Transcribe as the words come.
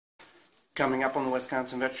Coming up on the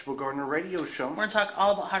Wisconsin Vegetable Gardener Radio Show, we're going to talk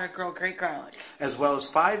all about how to grow great garlic, as well as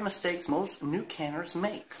 5 mistakes most new canners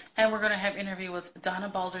make. And we're going to have an interview with Donna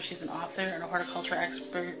Balzer. She's an author and a horticulture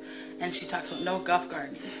expert, and she talks about no-guff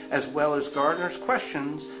gardening. As well as gardeners'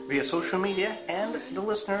 questions via social media and the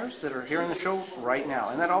listeners that are hearing the show right now.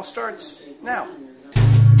 And that all starts now.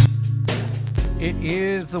 It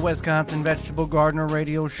is the Wisconsin Vegetable Gardener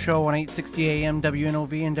Radio Show on 860 AM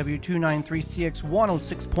WNOV and W293CX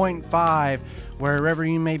 106.5. Wherever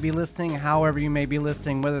you may be listening, however you may be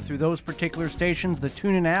listening, whether through those particular stations, the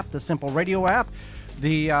TuneIn app, the Simple Radio app,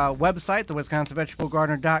 the website, the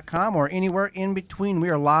WisconsinVegetableGardener.com, or anywhere in between. We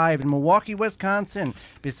are live in Milwaukee, Wisconsin.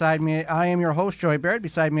 Beside me, I am your host, Joey Baird.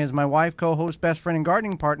 Beside me is my wife, co-host, best friend, and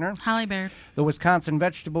gardening partner, Holly Baird. The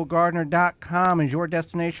WisconsinVegetableGardener.com is your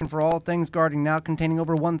destination for all things gardening, now containing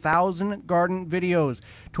over 1,000 garden videos,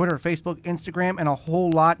 Twitter, Facebook, Instagram, and a whole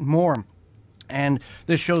lot more. And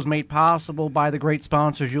this show's made possible by the great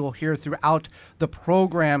sponsors you'll hear throughout the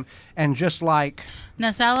program. And just like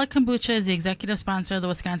Nasala Kombucha is the executive sponsor of the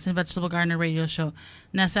Wisconsin Vegetable Gardener Radio Show.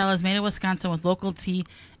 Nasala is made in Wisconsin with local tea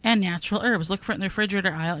and natural herbs. Look for it in the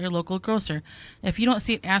refrigerator aisle at your local grocer. If you don't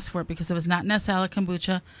see it, ask for it, because if it's not Nasala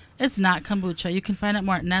Kombucha, it's not kombucha. You can find out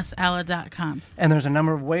more at nasala.com. And there's a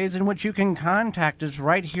number of ways in which you can contact us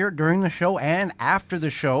right here during the show and after the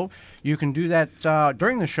show. You can do that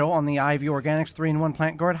during the show on the Ivy Organics 3-in-1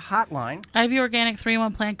 Plant Guard hotline. Ivy Organic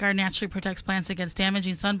 3-in-1 Plant Guard naturally protects plants against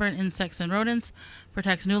damaging sunburn, insects, and rodents,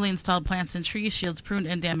 protects newly installed plants and trees, shields pruned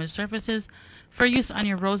and damaged surfaces, for use on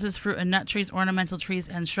your roses, fruit, and nut trees, ornamental trees,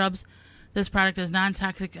 and shrubs. This product is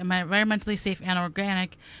non-toxic, environmentally safe, and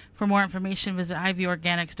organic. For more information, visit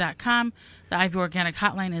ivyorganics.com. The Ivy Organic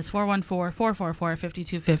hotline is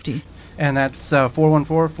 414-444-5250. And that's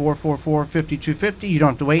 414-444-5250. You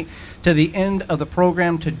don't have to wait to the end of the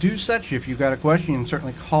program to do such. If you've got a question, you can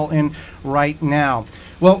certainly call in right now.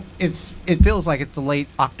 Well, it feels like it's the late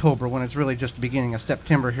October when it's really just the beginning of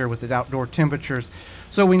September here with the outdoor temperatures.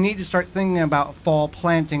 So we need to start thinking about fall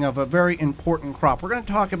planting of a very important crop. We're going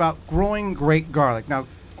to talk about growing great garlic. Now,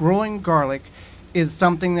 growing garlic is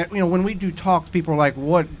something that, when we do talks, people are like,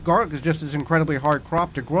 what? Garlic is just this incredibly hard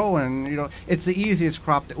crop to grow, and, it's the easiest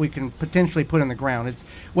crop that we can potentially put in the ground. It's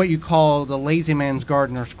what you call the lazy man's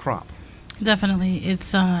gardener's crop. Definitely.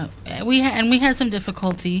 It's we had some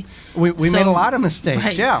difficulty. We made a lot of mistakes,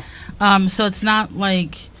 right. Yeah. So it's not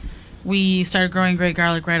like we started growing great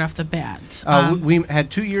garlic right off the bat. We had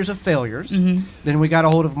 2 years of failures. Mm-hmm. Then we got a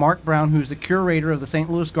hold of Mark Brown, who's the curator of the St.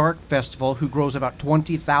 Louis Garlic Festival, who grows about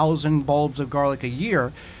 20,000 bulbs of garlic a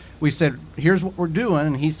year. We said, here's what we're doing,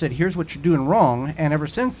 and he said, here's what you're doing wrong. And ever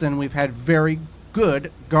since then, we've had very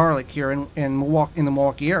good garlic here in Milwaukee, in the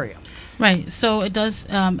Milwaukee area. Right. So it does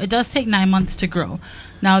take 9 months to grow.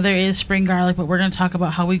 Now there is spring garlic, but we're going to talk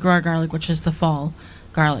about how we grow our garlic, which is the fall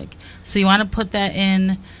garlic. So you want to put that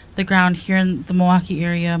in the ground here in the Milwaukee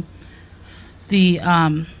area. The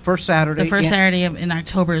first Saturday in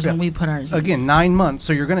October is when we put ours in. Again, 9 months.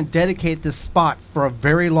 So you're going to dedicate this spot for a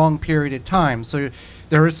very long period of time. So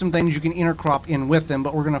there is some things you can intercrop in with them,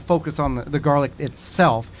 but we're going to focus on the garlic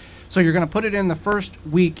itself. So you're going to put it in the first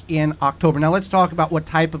week in October. Now let's talk about what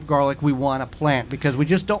type of garlic we want to plant, because we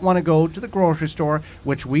just don't want to go to the grocery store,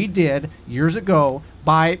 which we did years ago,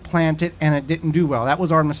 buy, plant it, and it didn't do well. That was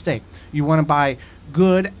our mistake. You want to buy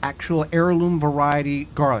good, actual heirloom variety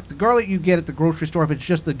garlic. The garlic you get at the grocery store, if it's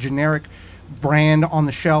just the generic brand on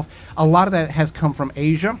the shelf, a lot of that has come from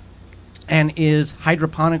Asia and is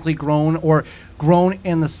hydroponically grown or grown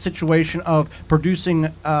in the situation of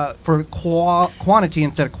producing for quantity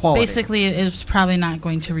instead of quality. Basically, it's probably not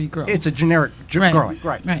going to regrow. It's a generic garlic,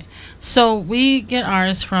 right? Right. So we get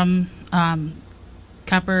ours from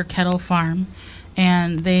Copper Kettle Farm,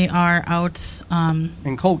 and they are out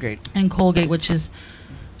in Colgate. Which is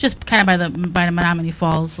just kind of by the Menominee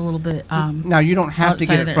Falls, a little bit. Now you don't have to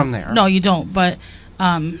get it from there. No, you don't. But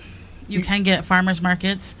you can get it at farmers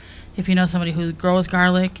markets if you know somebody who grows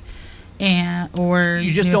garlic, or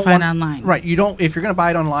you just don't find it online. Right. You don't. If you're going to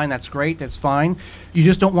buy it online, that's great. That's fine. You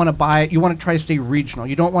just don't want to buy it. You want to try to stay regional.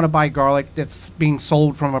 You don't want to buy garlic that's being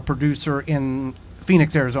sold from a producer in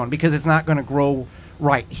Phoenix, Arizona, because it's not going to grow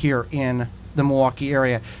right here in the Milwaukee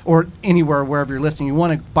area or anywhere wherever you're listening. You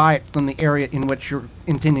want to buy it from the area in which you're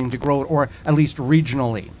intending to grow it, or at least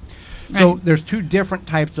regionally. Right. So there's two different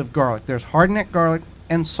types of garlic. There's hardneck garlic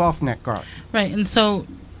and softneck garlic. Right. And so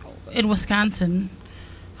in Wisconsin,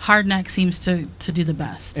 hardneck seems to do the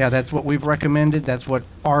best. Yeah, that's what we've recommended. That's what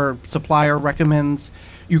our supplier recommends.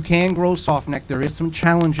 You can grow softneck. There is some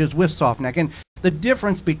challenges with softneck. And the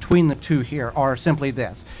difference between the two here are simply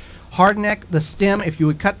this. Hardneck, the stem, if you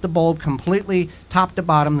would cut the bulb completely top to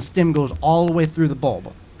bottom, the stem goes all the way through the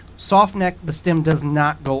bulb. Softneck, the stem does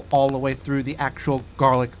not go all the way through the actual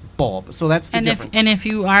garlic bulb. So that's the difference. If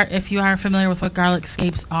you are familiar with what garlic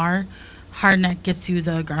scapes are, hardneck gets you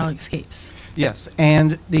the garlic scapes. Yes,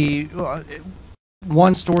 and the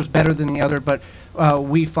one store's better than the other, but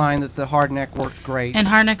we find that the hardneck works great. And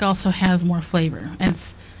hardneck also has more flavor, and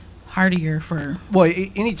it's heartier for. Well,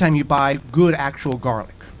 anytime you buy good actual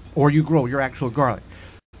garlic, or you grow your actual garlic,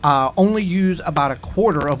 only use about a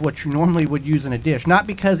quarter of what you normally would use in a dish. Not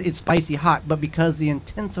because it's spicy hot, but because the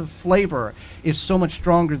intensive flavor is so much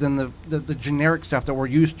stronger than the generic stuff that we're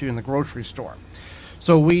used to in the grocery store.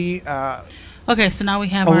 So we. Okay, so now we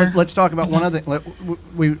have our. Let's talk about one other.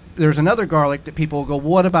 There's another garlic that people go,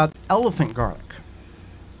 what about elephant garlic?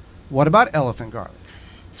 What about elephant garlic?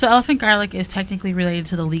 So elephant garlic is technically related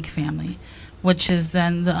to the leek family, which is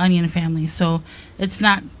then the onion family. So it's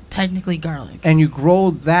not technically garlic. And you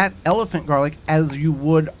grow that elephant garlic as you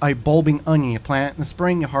would a bulbing onion. You plant it in the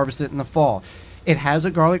spring, you harvest it in the fall. It has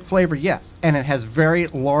a garlic flavor, yes, and it has very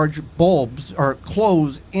large bulbs or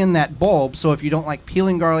cloves in that bulb. So if you don't like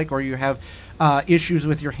peeling garlic, or you have issues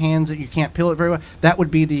with your hands that you can't peel it very well, that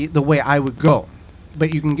would be the way I would go.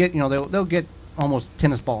 But you can get, they'll get almost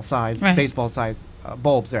tennis ball size, right, baseball size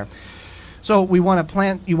bulbs there. So we want to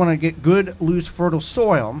plant, you want to get good, loose, fertile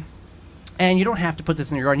soil, and you don't have to put this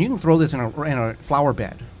in your garden. You can throw this in a flower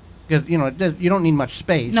bed, because you don't need much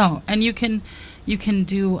space. No, and you can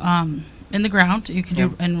do in the ground. You can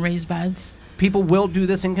do in raised beds. People will do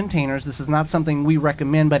this in containers. This is not something we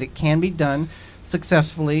recommend, but it can be done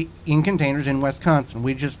successfully in containers in Wisconsin.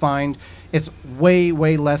 We just find it's way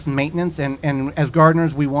less maintenance, and as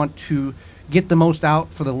gardeners, we want to get the most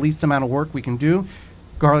out for the least amount of work we can do.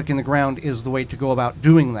 Garlic in the ground is the way to go about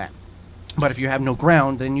doing that. But if you have no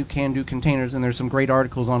ground, then you can do containers, and there's some great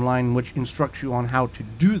articles online which instruct you on how to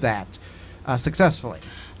do that successfully.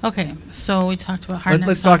 Okay, so we talked about hardneck.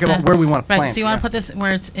 Let's talk about where we want to plant. Right, so you want to put this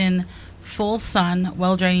where it's in full sun,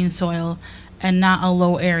 well-draining soil, and not a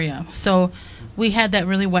low area. So we had that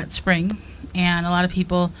really wet spring, and a lot of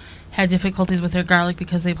people had difficulties with their garlic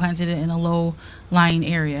because they planted it in a low-lying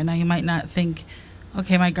area. Now you might not think,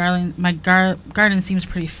 okay, my garden seems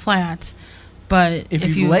pretty flat, but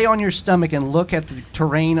if you lay on your stomach and look at the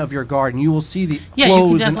terrain of your garden, you will see the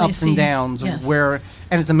flows and ups and downs of where,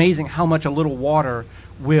 and it's amazing how much a little water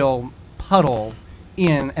will puddle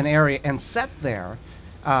in an area and set there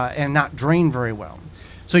and not drain very well.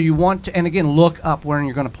 So you want to, and again, look up where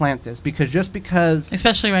you're going to plant this, because just because,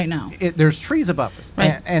 especially right now, there's trees above us,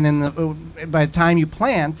 right, and in by the time you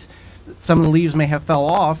plant, some of the leaves may have fell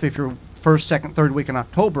off if you're first, second, third week in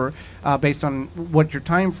October, based on what your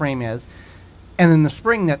time frame is, and in the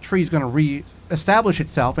spring that tree is going to re-establish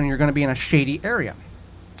itself, and you're going to be in a shady area.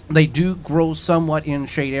 They do grow somewhat in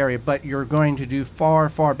shade area, but you're going to do far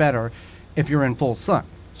better if you're in full sun.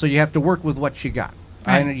 So you have to work with what you got.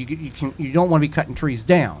 Right. I know you don't want to be cutting trees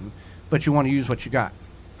down, but you want to use what you got.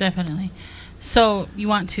 Definitely. So you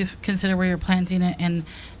want to consider where you're planting it, and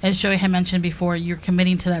as Joey had mentioned before, you're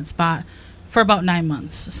committing to that spot for about 9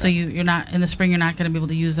 months. So you're not, in the spring, you're not going to be able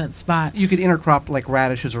to use that spot. You could intercrop like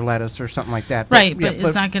radishes or lettuce or something like that. Right, but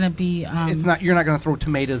it's not going to be. It's not. You're not going to throw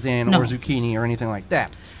tomatoes in or zucchini or anything like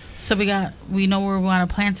that. So we know where we want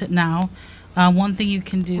to plant it now. One thing you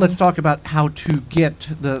can do. Let's talk about how to get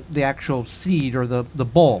the actual seed or the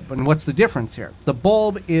bulb, and what's the difference here. The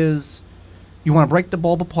bulb is, you want to break the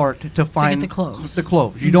bulb apart to find the cloves. The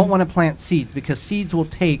cloves. You don't want to plant seeds, because seeds will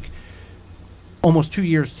take almost 2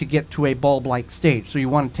 years to get to a bulb-like stage. So you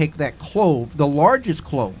want to take that clove, the largest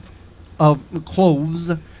clove of the cloves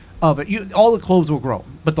of it. All the cloves will grow,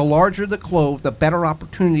 but the larger the clove, the better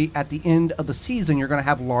opportunity at the end of the season. You're going to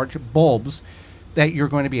have large bulbs that you're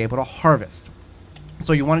going to be able to harvest.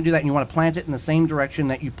 So you want to do that, and you want to plant it in the same direction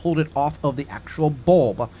that you pulled it off of the actual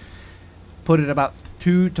bulb. Put it about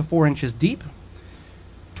 2 to 4 inches deep,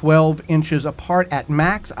 12 inches apart at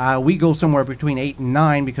max. We go somewhere between 8 and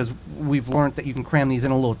 9, because we've learned that you can cram these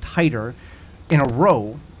in a little tighter in a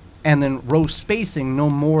row, and then row spacing no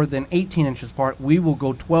more than 18 inches apart. We will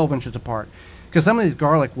go 12 inches apart, because some of these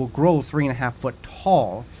garlic will grow 3.5 foot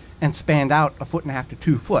tall and span out 1.5 foot to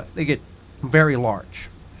 2 foot. They get very large.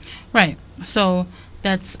 Right. So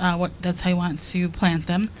that's how you want to plant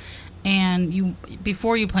them. And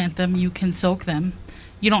before you plant them, you can soak them.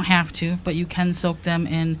 You don't have to, but you can soak them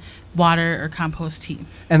in water or compost tea.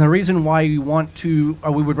 And the reason why you want to,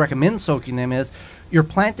 or we would recommend soaking them, is you're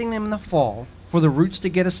planting them in the fall for the roots to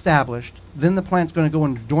get established. Then the plant's going to go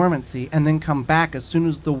into dormancy and then come back as soon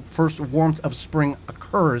as the first warmth of spring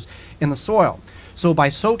occurs in the soil. So by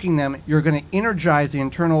soaking them, you're going to energize the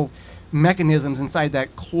internal mechanisms inside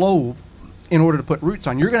that clove in order to put roots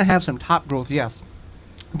on. You're going to have some top growth, yes,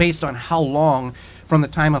 based on how long from the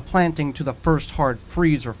time of planting to the first hard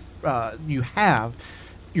freeze or you have.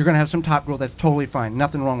 You're going to have some top growth. That's totally fine.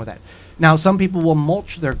 Nothing wrong with that. Now, some people will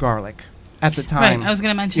mulch their garlic at the time. Right, I was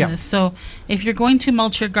going to mention this. So if you're going to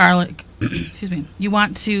mulch your garlic, excuse me, you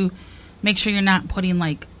want to make sure you're not putting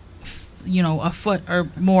like, a foot or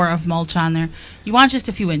more of mulch on there. You want just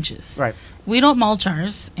a few inches. Right. We don't mulch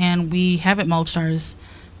ours, and we haven't mulched ours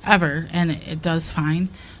ever, and it does fine.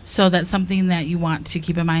 So that's something that you want to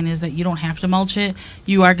keep in mind, is that you don't have to mulch it.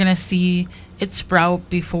 You are going to see it sprout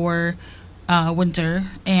before winter,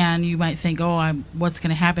 and you might think, what's going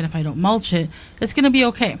to happen if I don't mulch it? It's going to be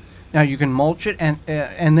okay. Now you can mulch it, and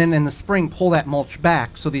then in the spring pull that mulch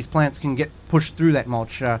back so these plants can get pushed through that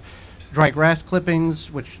mulch. Dry grass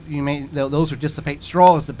clippings, which those would dissipate.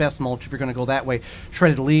 Straw is the best mulch if you're going to go that way.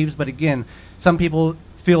 Shredded leaves, but again, some people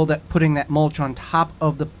feel that putting that mulch on top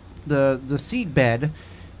of the seed bed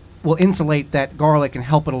will insulate that garlic and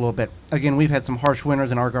help it a little bit. Again, we've had some harsh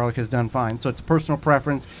winters and our garlic has done fine. So it's a personal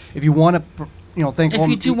preference. If you want to, think, if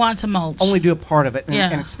you do want to mulch, only do a part of it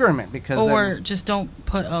and experiment, because or just don't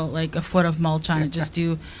put like a foot of mulch on it. Just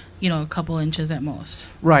do, a couple inches at most.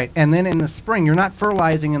 Right, and then in the spring, you're not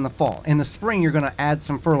fertilizing in the fall. In the spring, you're going to add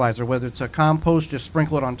some fertilizer, whether it's a compost, just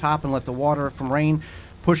sprinkle it on top and let the water from rain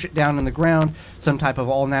push it down in the ground, some type of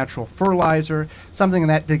all-natural fertilizer, something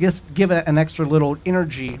that to just give it an extra little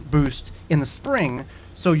energy boost in the spring,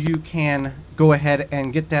 so you can go ahead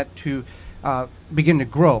and get that to begin to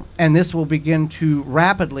grow. And this will begin to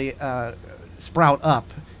rapidly sprout up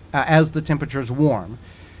as the temperatures warm.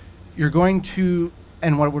 You're going to,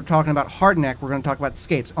 and what we're talking about hard neck, we're going to talk about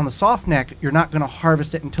scapes. On the soft neck, you're not going to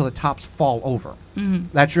harvest it until the tops fall over. Mm-hmm.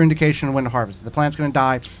 That's your indication of when to harvest it. The plant's going to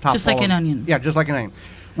die, tops just like fall an over. Onion. Yeah, just like an onion.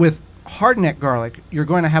 With hard neck garlic, you're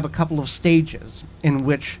going to have a couple of stages in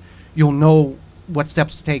which you'll know what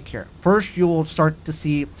steps to take here. First, you'll start to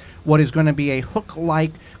see what is going to be a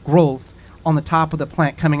hook-like growth on the top of the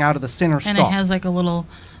plant coming out of the center stalk. And it has like a little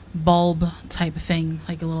bulb type thing,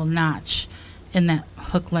 like a little notch in that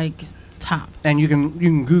hook-like top. And you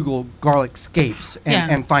can Google garlic scapes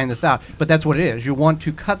and find this out. But that's what it is. You want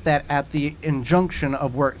to cut that at the injunction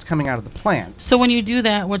of where it's coming out of the plant. So when you do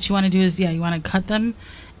that, what you want to do is, you want to cut them.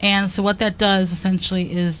 And so what that does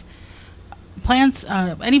essentially is plants,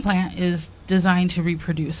 any plant is designed to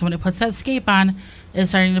reproduce. So when it puts that scape on, it's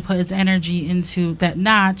starting to put its energy into that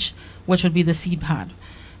notch, which would be the seed pod.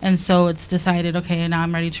 And so it's decided, okay, now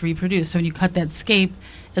I'm ready to reproduce. So when you cut that scape,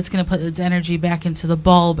 it's going to put its energy back into the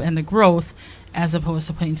bulb and the growth, as opposed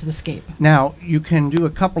to putting to the scape. Now, you can do a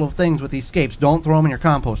couple of things with these scapes. Don't throw them in your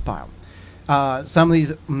compost pile. Some of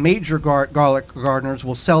these major garlic gardeners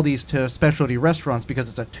will sell these to specialty restaurants because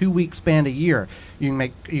it's a 2-week span a year.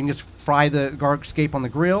 You can just fry the garlic scape on the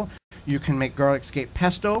grill. You can make garlic scape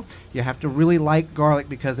pesto. You have to really like garlic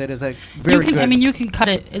because it is a very good. I mean, you can cut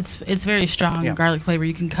it. It's very strong garlic flavor.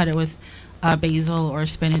 You can cut it with basil or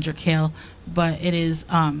spinach or kale, but it is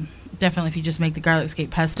definitely, if you just make the garlic scape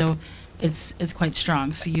pesto, it's quite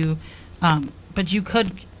strong. So but you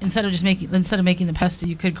could, instead of making the pesto,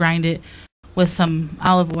 you could grind it with some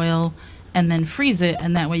olive oil and then freeze it,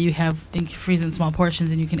 and that way you freeze it in small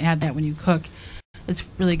portions, and you can add that when you cook. It's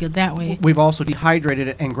really good that way. We've also dehydrated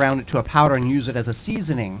it and ground it to a powder and use it as a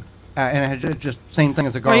seasoning, and it's just same thing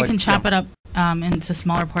as a garlic. Or you can chop it up into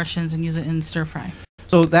smaller portions and use it in stir fry.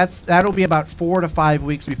 So that'll be about 4 to 5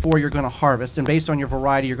 weeks before you're going to harvest, and based on your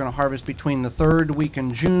variety, you're going to harvest between the 3rd week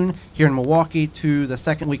in June here in Milwaukee to the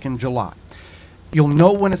 2nd week in July. You'll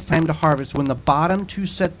know when it's time to harvest when the bottom 2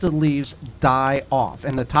 sets of leaves die off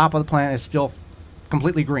and the top of the plant is still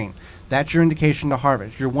completely green. That's your indication to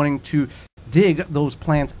harvest. You're wanting to dig those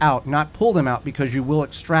plants out, not pull them out, because you will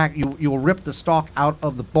you'll rip the stalk out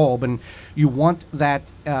of the bulb, and you want that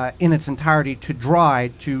in its entirety to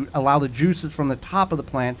dry to allow the juices from the top of the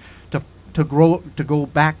plant to go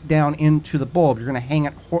back down into the bulb. You're going to hang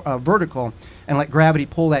it vertical and let gravity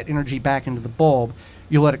pull that energy back into the bulb.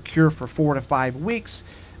 You let it cure for 4 to 5 weeks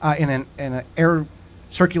in an air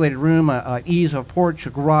circulated room, an eaves, a porch, a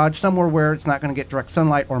garage, somewhere where it's not going to get direct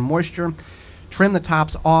sunlight or moisture. Trim the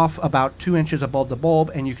tops off about 2 inches above the bulb,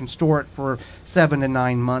 and you can store it for 7 to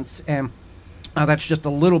 9 months. And that's just a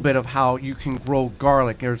little bit of how you can grow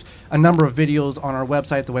garlic. There's a number of videos on our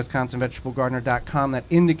website, the WisconsinVegetableGardener.com,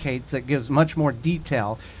 that gives much more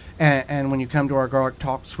detail. And when you come to our garlic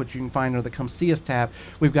talks, which you can find under the Come See Us tab,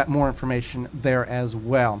 we've got more information there as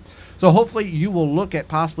well. So hopefully you will look at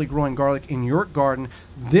possibly growing garlic in your garden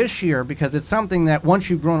this year, because it's something that once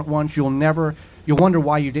you've grown it once, you'll wonder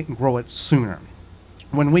why you didn't grow it sooner.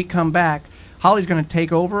 When we come back, Holly's going to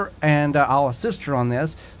take over, and I'll assist her on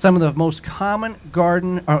this. Some of the most common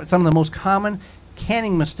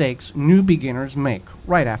canning mistakes new beginners make.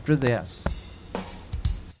 Right after this.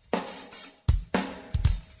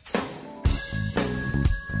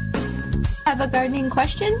 Have a gardening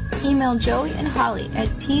question? Email Joey and Holly at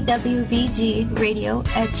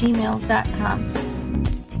twvgradio@gmail.com.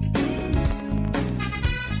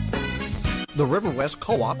 The River West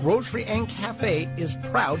Co-op Grocery and Cafe is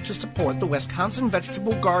proud to support the Wisconsin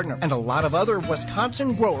Vegetable Gardener and a lot of other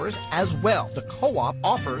Wisconsin growers as well. The co-op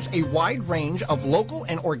offers a wide range of local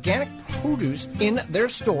and organic produce in their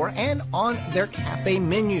store and on their cafe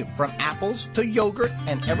menu, from apples to yogurt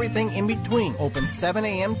and everything in between. Open 7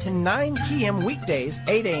 a.m. to 9 p.m. weekdays,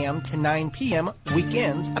 8 a.m. to 9 p.m.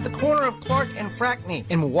 weekends at the corner of Clark and Frackney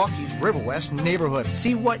in Milwaukee's River West neighborhood.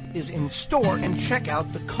 See what is in store and check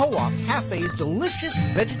out the Co-op Cafe's delicious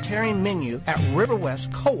vegetarian menu at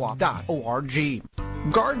riverwestcoop.org.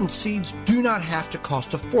 Garden seeds do not have to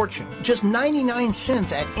cost a fortune. Just 99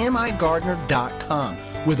 cents at migardener.com.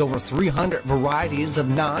 With over 300 varieties of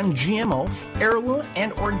non-GMO, heirloom,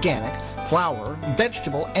 and organic flower,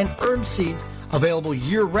 vegetable, and herb seeds available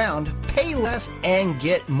year-round, pay less and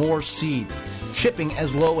get more seeds. Shipping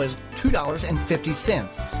as low as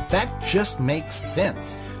 $2.50. That just makes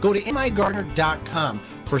sense. Go to migardener.com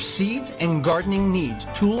for seeds and gardening needs,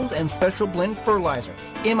 tools, and special blend fertilizer.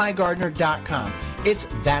 migardener.com. It's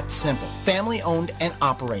that simple. Family owned and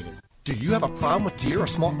operated. Do you have a problem with deer or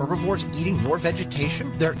small herbivores eating your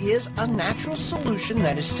vegetation? There is a natural solution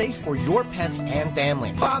that is safe for your pets and family.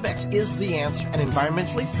 Bovex is the answer. An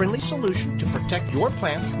environmentally friendly solution to protect your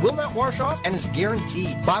plants, will not wash off, and is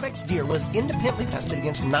guaranteed. Bovex Deer was independently tested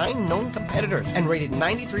against 9 known competitors and rated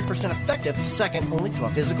 93% effective, second only to a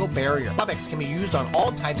physical barrier. Bovex can be used on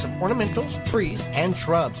all types of ornamentals, trees, and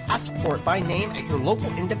shrubs. Ask for it by name at your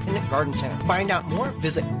local independent garden center. To find out more,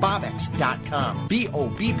 visit bovex.com.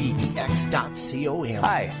 BOBBEX.com.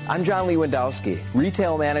 Hi, I'm John Lewandowski,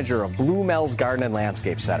 Retail Manager of Blue Mel's Garden and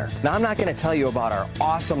Landscape Center. Now, I'm not going to tell you about our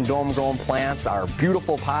awesome dome-grown plants, our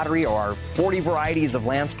beautiful pottery, or our 40 varieties of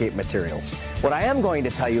landscape materials. What I am going to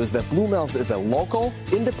tell you is that Blue Mel's is a local,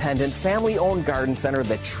 independent, family-owned garden center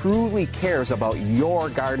that truly cares about your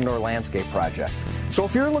garden or landscape project. So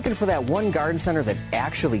if you're looking for that one garden center that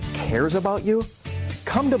actually cares about you,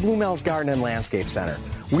 come to Blue Mel's Garden and Landscape Center.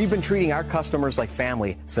 We've been treating our customers like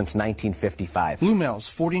family since 1955. Blue Mel's,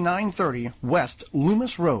 4930 West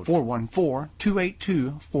Loomis Road,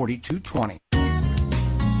 414-282-4220.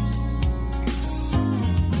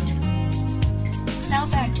 Now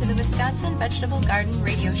back to the Wisconsin Vegetable Garden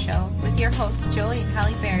Radio Show with your hosts, Joey and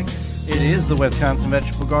Holly Berg. It is the Wisconsin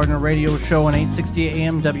Vegetable Gardener Radio Show on 860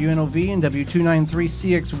 AM WNOV and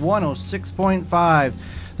W293CX 106.5.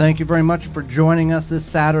 Thank you very much for joining us this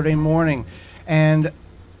Saturday morning. And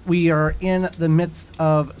we are in the midst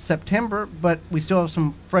of September, but we still have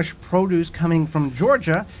some fresh produce coming from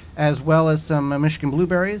Georgia, as well as some Michigan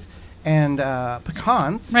blueberries and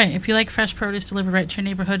pecans. Right. If you like fresh produce delivered right to your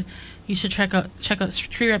neighborhood, you should check out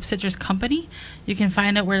Tree Rep Citrus Company. You can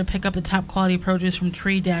find out where to pick up the top quality produce from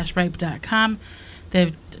tree-ripe.com. They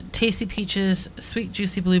have tasty peaches, sweet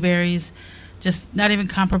juicy blueberries, just not even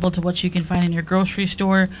comparable to what you can find in your grocery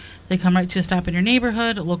store. They come right to a stop in your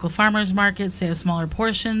neighborhood, local farmers markets. They have smaller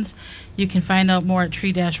portions. You can find out more at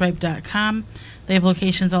tree-ripe.com. They have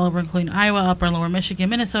locations all over, including Iowa, Upper and Lower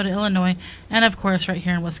Michigan, Minnesota, Illinois, and of course right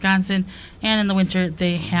here in Wisconsin. And in the winter,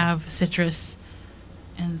 they have citrus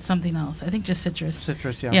and something else. I think just citrus.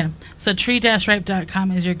 Citrus, yeah. Yeah. So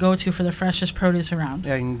tree-ripe.com is your go-to for the freshest produce around.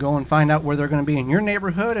 Yeah, you can go and find out where they're going to be in your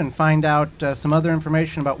neighborhood and find out some other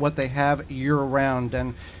information about what they have year-round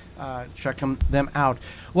and check them out.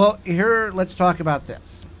 Well, here, let's talk about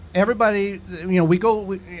this. Everybody,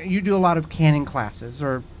 you do a lot of canning classes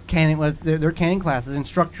or they're canning classes,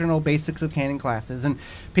 instructional basics of canning classes, and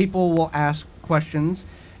people will ask questions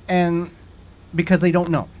and because they don't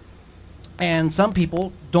know. And some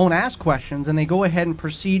people don't ask questions, and they go ahead and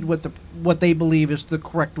proceed with what they believe is the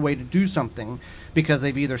correct way to do something because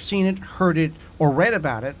they've either seen it, heard it, or read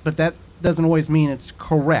about it, but that doesn't always mean it's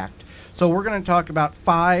correct. So we're going to talk about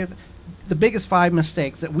the biggest 5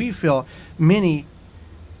 mistakes that we feel many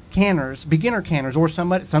canners, beginner canners, or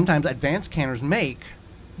sometimes advanced canners make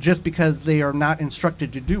just because they are not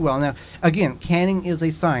instructed to do well. Now, again, canning is a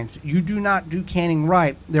science. You do not do canning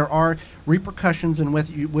right, there are repercussions in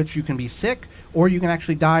which you can be sick or you can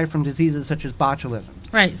actually die from diseases such as botulism.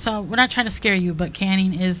 Right. So we're not trying to scare you, but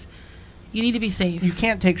canning is You need to be safe. You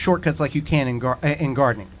can't take shortcuts like you can in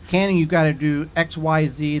gardening. Canning, you got to do X, Y,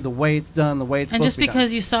 Z, the way it's done, the way it's And supposed just to be done.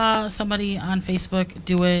 because you saw somebody on Facebook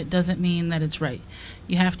do it doesn't mean that it's right.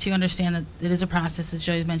 You have to understand that it is a process, as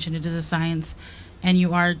Joey mentioned. It is a science, and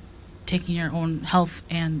you are taking your own health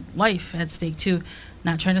and life at stake too.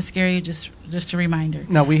 Not trying to scare you, just a reminder.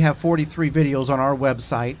 No, we have 43 videos on our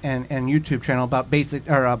website and YouTube channel about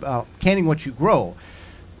about canning what you grow.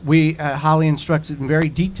 Holly instructs it in very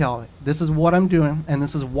detail. This is what I'm doing, and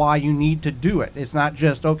this is why you need to do it. It's not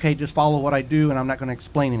just, okay, just follow what I do, and I'm not going to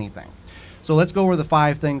explain anything. So let's go over the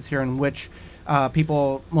 5 things here in which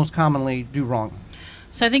people most commonly do wrong.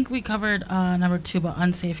 So I think we covered number 2 about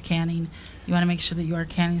unsafe canning. You want to make sure that you are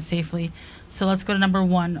canning safely. So let's go to number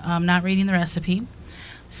 1, not reading the recipe.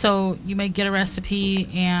 So you may get a recipe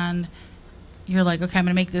and you're like, okay, I'm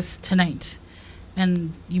going to make this tonight.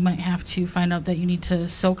 And you might have to find out that you need to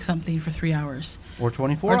soak something for 3 hours. Or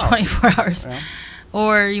 24 hours. Or 24 hours. Yeah.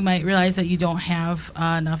 Or you might realize that you don't have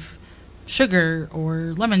enough sugar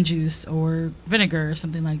or lemon juice or vinegar or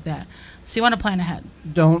something like that. So you want to plan ahead.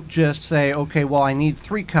 Don't just say, okay, well, I need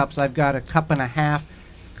 3 cups. I've got a cup and a half.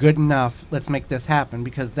 Good enough. Let's make this happen,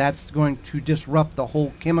 because that's going to disrupt the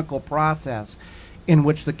whole chemical process in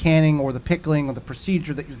which the canning or the pickling or the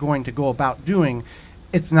procedure that you're going to go about doing.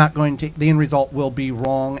 It's not going to, the end result will be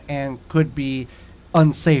wrong and could be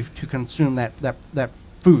unsafe to consume that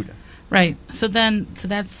food. Right. So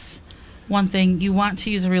that's one thing. You want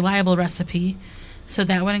to use a reliable recipe. So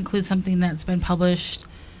that would include something that's been published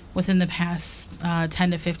within the past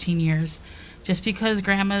 10 to 15 years. Just because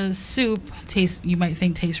grandma's soup you might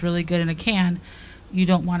think tastes really good in a can, you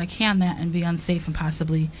don't want to can that and be unsafe and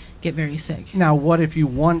possibly get very sick. Now, what if you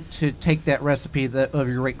want to take that recipe of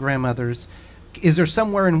your great-grandmother's? Is there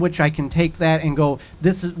somewhere in which I can take that and go,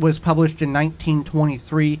 was published in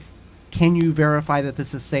 1923, can you verify that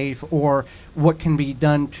this is safe? Or what can be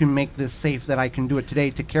done to make this safe that I can do it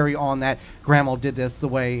today to carry on that grandma did this the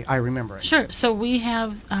way I remember it? Sure. So we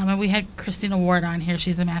have, and we had Christina Ward on here.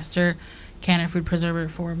 She's a master canner food preserver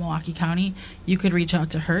for Milwaukee County. You could reach out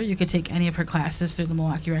to her. You could take any of her classes through the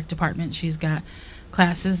Milwaukee Rec Department. She's got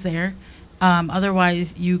classes there.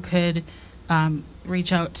 Otherwise, you could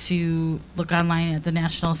reach out to look online at the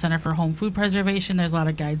National Center for Home Food Preservation. There's a lot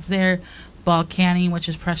of guides there. Ball Canning, which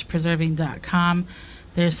is presspreserving.com.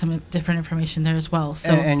 There's some different information there as well. So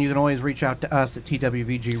and you can always reach out to us at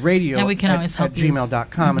TWVG Radio and we can always help at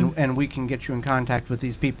gmail.com, and we can get you in contact with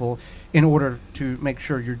these people in order to make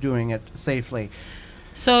sure you're doing it safely.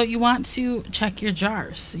 So you want to check your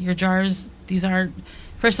jars. Your jars, these are,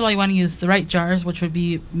 first of all, you want to use the right jars, which would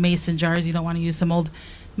be mason jars. You don't want to use some old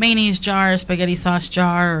mayonnaise jar, spaghetti sauce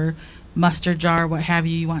jar, or mustard jar, what have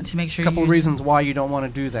you. You want to make sure a couple of reasons why you don't want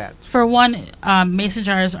to do that. For one, mason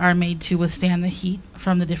jars are made to withstand the heat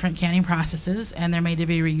from the different canning processes, and they're made to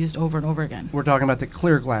be reused over and over again. We're talking about the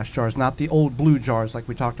clear glass jars, not the old blue jars like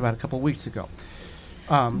we talked about a couple of weeks ago.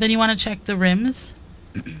 Then you want to check the rims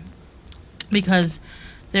because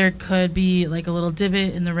there could be like a little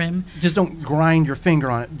divot in the rim. Just don't grind your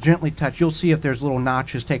finger on it. Gently touch. You'll see if there's little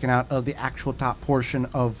notches taken out of the actual top portion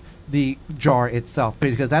of the jar itself,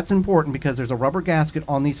 because that's important, because there's a rubber gasket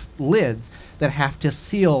on these lids that have to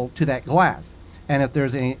seal to that glass, and if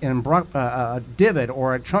there's a divot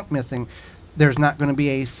or a chunk missing, there's not going to be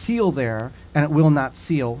a seal there, and it will not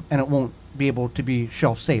seal, and it won't be able to be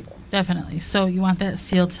shelf stable. Definitely. So you want that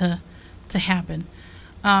seal to happen.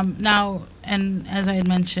 Now, and as I had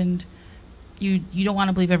mentioned, you don't want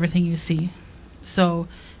to believe everything you see. So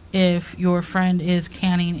if your friend is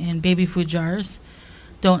canning in baby food jars,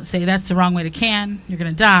 don't say that's the wrong way to can, you're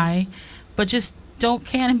going to die, but just don't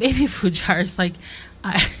can in baby food jars. Like,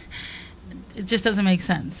 it just doesn't make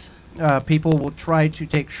sense. People will try to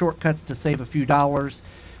take shortcuts to save a few dollars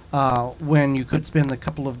when you could spend the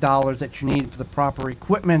couple of dollars that you need for the proper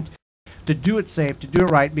equipment to do it safe, to do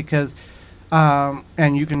it right, because,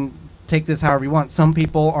 and you can take this however you want. Some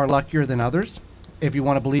people are luckier than others, if you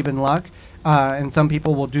want to believe in luck. And some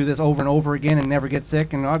people will do this over and over again and never get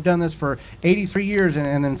sick. And I've done this for 83 years,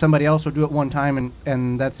 and then somebody else will do it one time,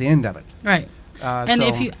 and that's the end of it. Right. And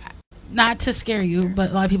if you, not to scare you, but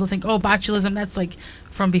a lot of people think, oh, botulism, that's like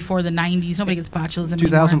from before the 90s. Nobody gets botulism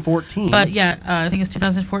 2014. Anymore. But yeah, I think it's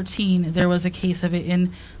 2014. There was a case of it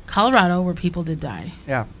in Colorado where people did die.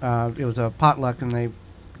 Yeah, it was a potluck, and they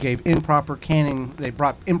gave improper canning. They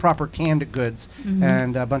brought improper canned goods,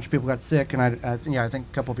 and a bunch of people got sick, and I think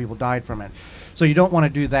a couple of people died from it. So you don't want to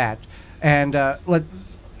do that. And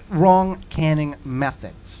wrong canning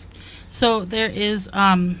methods. So there is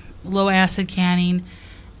low acid canning,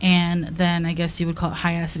 and then I guess you would call it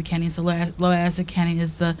high acid canning. So low acid canning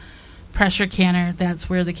is the pressure canner, that's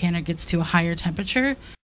where the canner gets to a higher temperature.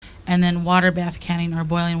 And then water bath canning or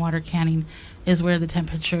boiling water canning is where the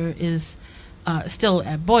temperature is still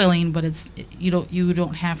at boiling, but you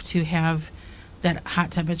don't have to have that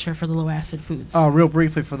hot temperature for the low acid foods. Real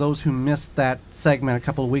briefly, for those who missed that segment a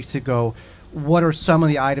couple of weeks ago, what are some of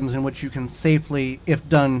the items in which you can safely, if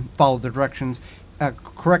done, follow the directions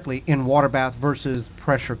correctly in water bath versus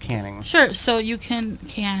pressure canning? Sure. So you can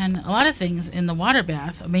can a lot of things in the water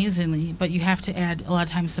bath, amazingly, but you have to add a lot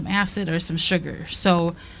of times some acid or some sugar.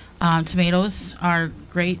 So tomatoes are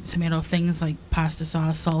great. Tomato things like pasta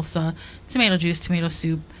sauce, salsa, tomato juice, tomato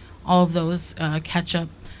soup, all of those, ketchup,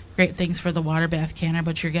 great things for the water bath canner.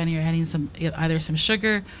 But you're adding either some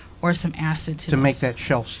sugar or some acid to make that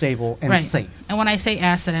shelf stable and safe. And when I say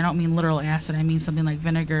acid, I don't mean literal acid. I mean something like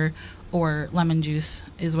vinegar or lemon juice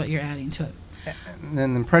is what you're adding to it. And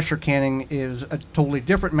then pressure canning is a totally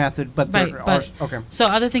different method, but okay. So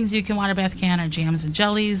other things you can water bath can are jams and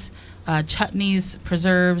jellies, chutneys,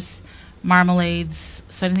 preserves, marmalades,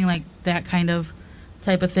 so anything like that kind of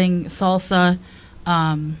type of thing, salsa.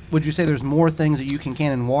 Would you say there's more things that you can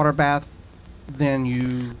in water bath than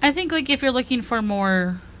you... I think like if you're looking for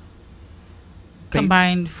more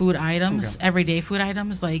combined food items, everyday food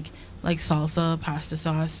items like salsa, pasta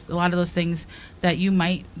sauce, a lot of those things that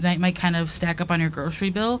might kind of stack up on your grocery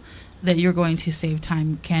bill that you're going to save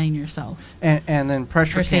time canning yourself. And then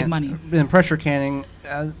save money. In pressure canning,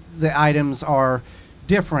 the items are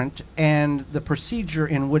different, and the procedure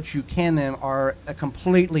in which you can them are a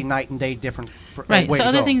completely night and day different right. way So to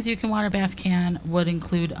other go. things you can water bath can would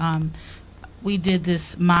include, we did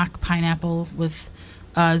this mock pineapple with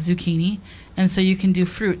zucchini, and so you can do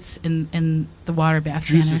fruits in the water bath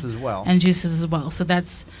juices canner. as well. And juices as well. So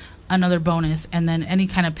that's another bonus. And then any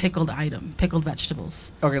kind of pickled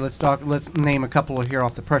vegetables. Okay, let's name a couple here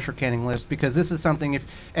off the pressure canning list, because this is something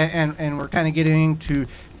and we're kind of getting into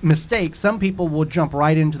mistakes. Some people will jump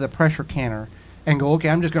right into the pressure canner and go, okay,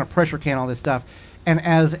 I'm just going to pressure can all this stuff. And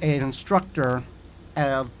as an instructor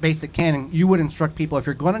of basic canning, you would instruct people, if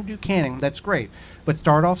you're going to do canning, that's great, but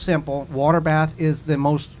start off simple. Water bath is the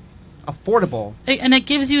most affordable, and it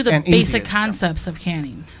gives you the basic easiest concepts of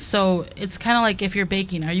canning. So it's kind of like if you're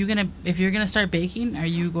baking, if you're gonna start baking, are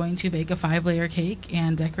you going to bake a 5-layer cake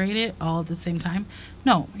and decorate it all at the same time?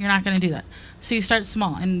 No, you're not going to do that. So you start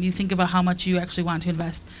small and you think about how much you actually want to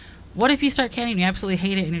invest. What if you start canning, you absolutely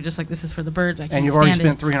hate it, and you're just like, this is for the birds, I can't stand it. And you've already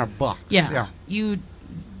spent $300. Yeah, you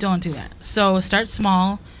don't do that. So start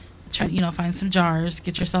small, try, find some jars,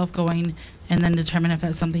 get yourself going, and then determine if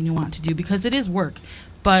that's something you want to do, because it is work.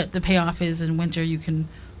 But the payoff is in winter you can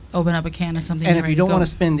open up a can of something. And if you don't want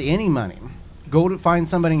to spend any money, go to find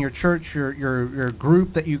somebody in your church, your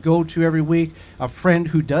group that you go to every week, a friend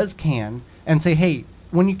who does can, and say, hey,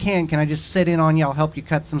 when you can I just sit in on you? I'll help you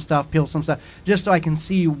cut some stuff, peel some stuff, just so I can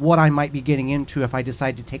see what I might be getting into if I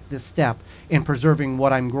decide to take this step in preserving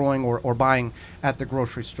what I'm growing or buying at the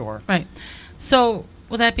grocery store. Right. So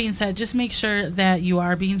with that being said, just make sure that you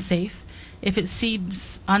are being safe. If it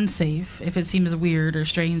seems unsafe, if it seems weird or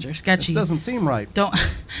strange or sketchy, it doesn't seem right.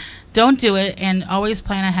 Don't do it, and always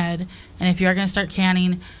plan ahead. And if you are going to start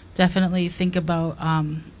canning, definitely think about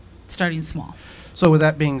starting small. So with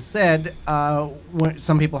that being said,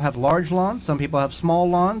 some people have large lawns, some people have small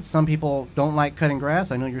lawns, some people don't like cutting grass.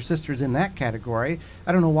 I know your sister's in that category.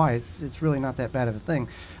 I don't know why. It's really not that bad of a thing.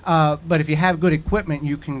 But if you have good equipment,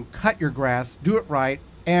 you can cut your grass, do it right,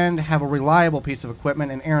 and have a reliable piece of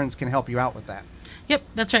equipment, and Aaron's can help you out with that. Yep,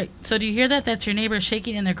 that's right. So do you hear that? That's your neighbor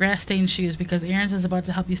shaking in their grass-stained shoes, because Aaron's is about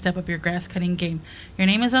to help you step up your grass-cutting game. Your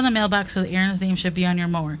name is on the mailbox, so Aaron's name should be on your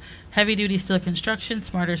mower. Heavy-duty steel construction,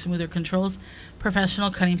 smarter, smoother controls,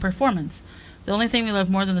 professional cutting performance. The only thing we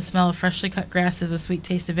love more than the smell of freshly cut grass is the sweet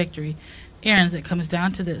taste of victory. Aaron's, it comes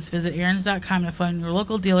down to this. Visit Aaron's.com to find your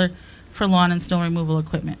local dealer for lawn and snow removal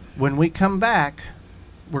equipment. When we come back,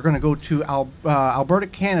 we're going to go to Alberta,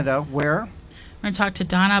 Canada, where? We're going to talk to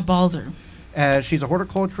Donna Balzer. She's a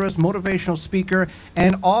horticulturist, motivational speaker,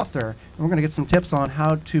 and author. And we're going to get some tips on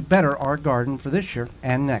how to better our garden for this year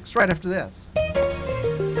and next, right after this.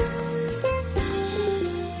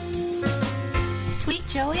 Tweet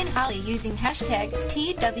Joey and Holly using hashtag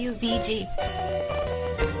TWVG.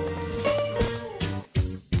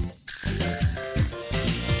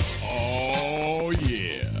 Oh,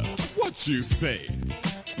 yeah. What you say?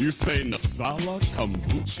 You say Nasala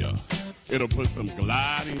Kombucha. It'll put some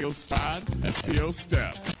glide in your stride and still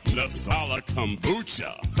step. Nasala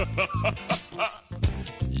Kombucha.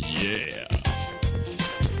 Yeah.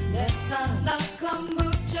 Nasala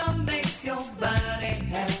Kombucha makes your body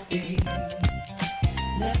happy.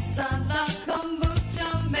 Nasala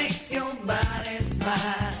Kombucha makes your body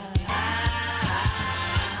smile.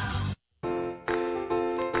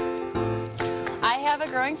 have a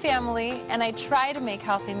growing family, and I try to make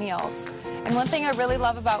healthy meals. And one thing I really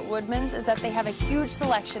love about Woodman's is that they have a huge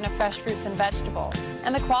selection of fresh fruits and vegetables.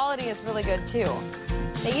 And the quality is really good too.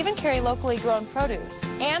 They even carry locally grown produce,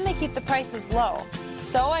 and they keep the prices low.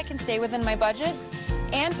 So I can stay within my budget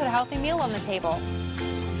and put a healthy meal on the table.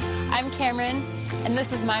 I'm Cameron, and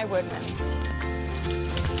this is my Woodman's.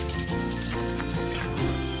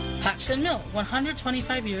 Hodgson Mill,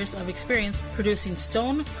 125 years of experience producing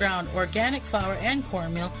stone-ground organic flour and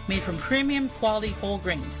cornmeal made from premium quality whole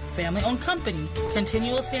grains. Family-owned company,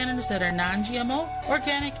 continual standards that are non-GMO,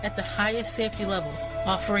 organic at the highest safety levels,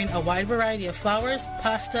 offering a wide variety of flours,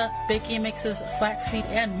 pasta, baking mixes, flaxseed,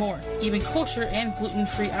 and more, even kosher and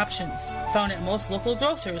gluten-free options. Found at most local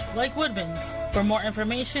grocers like Woodman's. For more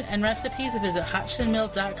information and recipes, visit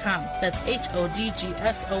HodgsonMill.com. That's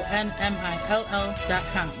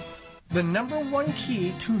HODGSONMILL.com. The number one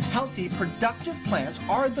key to healthy, productive plants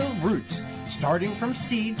are the roots. Starting from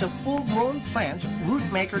seed to full-grown plants,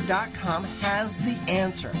 Rootmaker.com has the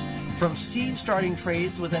answer. From seed starting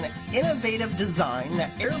trays with an innovative design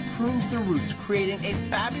that air prunes the roots, creating a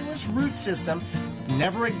fabulous root system,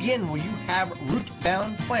 never again will you have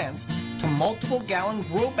root-bound plants, to multiple gallon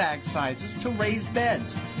grow bag sizes to raised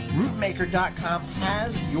beds. Rootmaker.com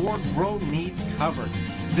has your grow needs covered.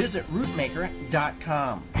 Visit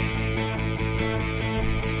Rootmaker.com.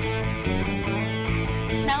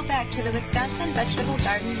 Now back to the Wisconsin Vegetable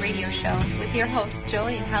Garden Radio Show with your hosts,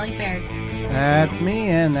 Joey and Holly Baird. That's me,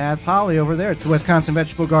 and that's Holly over there. It's the Wisconsin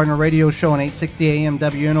Vegetable Gardener Radio Show on 860 AM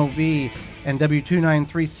WNOV and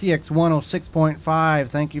W293CX 106.5.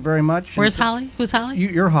 Thank you very much. Where's Holly? Who's Holly?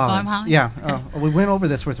 You're Holly. Oh, I'm Holly? Yeah. We went over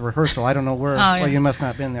this with rehearsal. I don't know where. Oh, yeah. Well, you must not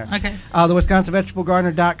have been there. Okay. The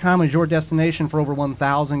WisconsinVegetableGardener.com is your destination for over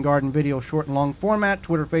 1,000 garden videos, short and long format,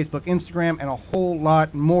 Twitter, Facebook, Instagram, and a whole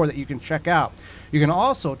lot more that you can check out. You can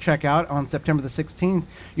also check out on September the 16th,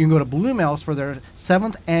 you can go to Bluemel's for their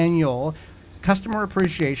 7th annual Customer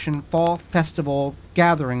Appreciation Fall Festival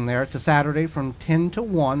gathering there. It's a Saturday from 10 to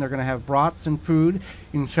 1. They're going to have brats and food.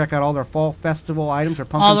 You can check out all their fall festival items. Or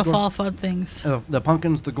pumpkins, All the fall fun things. The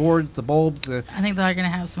pumpkins, the gourds, the bulbs, I think they're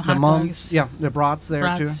going to have some the hot mums. dogs. Yeah, the brats there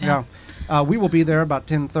Brats, too. yeah. We will be there about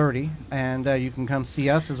 10:30, and you can come see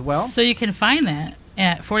us as well. So you can find that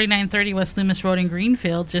at 4930 West Loomis Road in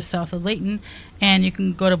Greenfield, just south of Layton. And you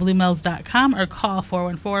can go to bluemells.com or call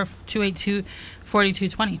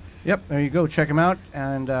 414-282-4220. Yep, there you go. Check them out.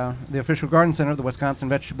 And the official garden center of the Wisconsin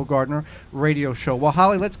Vegetable Gardener Radio Show. Well,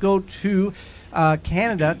 Holly, let's go to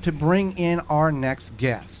Canada to bring in our next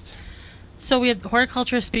guest. So we have the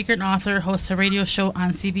horticulturist, speaker, and author, hosts a radio show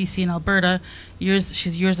on CBC in Alberta.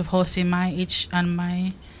 She's years of hosting my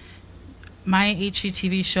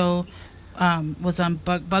HGTV show. Was on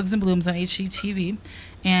Bugs and Blooms on HGTV,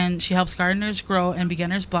 and she helps gardeners grow and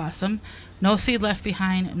beginners blossom. No seed left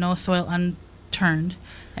behind, no soil unturned,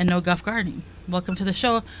 and no guff gardening. Welcome to the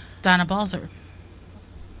show, Donna Balzer.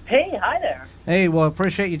 Hey, hi there. Hey, well,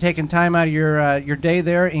 appreciate you taking time out of your day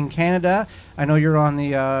there in Canada. I know you're on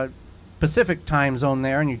the Pacific time zone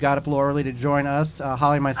there, and you got up a little early to join us,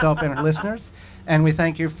 Holly, myself, and our listeners, and we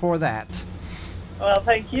thank you for that. Well,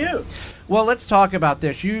 thank you. Well, let's talk about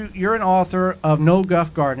this. You're an author of No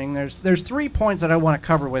Guff Gardening. There's 3 points that I want to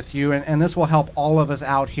cover with you, and this will help all of us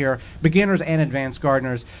out here, beginners and advanced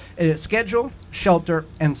gardeners. Schedule, shelter,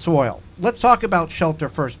 and soil. Let's talk about shelter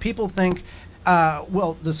first. People think,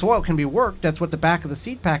 well, the soil can be worked. That's what the back of the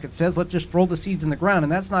seed packet says. Let's just throw the seeds in the ground,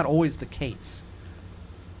 and that's not always the case.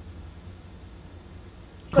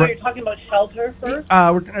 So you're talking about shelter first?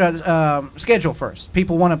 Schedule first.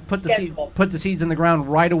 People want to put the seeds in the ground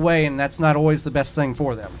right away, and that's not always the best thing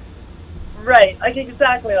for them. Right. Like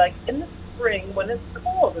exactly. Like in the spring, when it's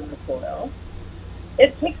cold in the soil,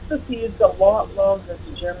 it takes the seeds a lot longer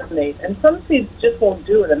to germinate, and some seeds just won't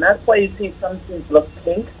do it, and that's why you see some seeds look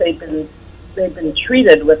pink. They've been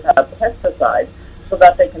treated with a pesticide so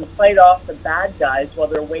that they can fight off the bad guys while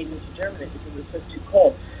they're waiting to germinate because it's just too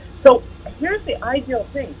cold. So here's the ideal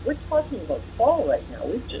thing. We're talking about fall right now.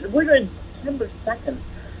 We're in September 2nd.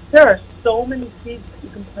 There are so many seeds that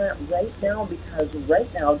you can plant right now because right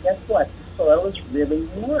now, guess what? The soil is really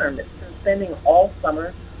warm. It's been spending all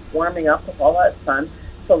summer warming up with all that sun.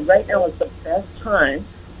 So right now is the best time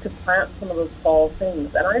to plant some of those fall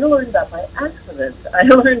things. And I learned that by accident. I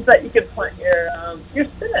learned that you could plant your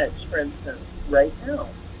spinach, for instance, right now.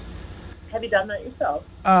 Have you done that yourself?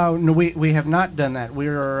 No, we have not done that.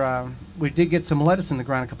 We did get some lettuce in the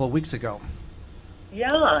ground a couple of weeks ago.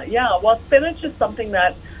 Yeah. Well, spinach is something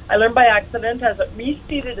that I learned by accident as it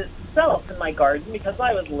reseeded itself in my garden because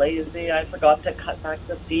I was lazy. I forgot to cut back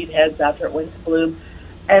the seed heads after it went to bloom.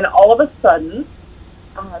 And all of a sudden,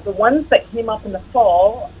 the ones that came up in the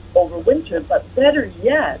fall over winter, but better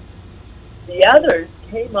yet, the others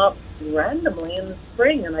came up randomly in the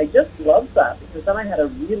spring, and I just loved that because then I had a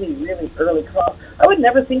really, really early crop. I would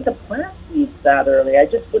never think to plant seeds that early. I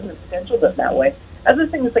just wouldn't have scheduled it that way. Other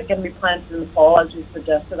things that can be planted in the fall, as you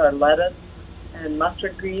suggested, are lettuce and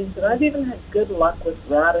mustard greens, and I've even had good luck with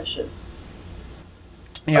radishes.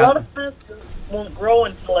 Yeah. A lot of plants won't grow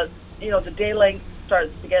until it's, the day length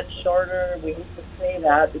starts to get shorter. We hate to say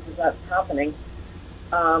that because that's happening.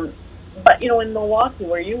 But, in Milwaukee,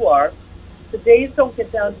 where you are, the days don't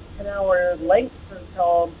get down to 10-hour lengths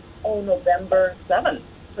until, November 7th.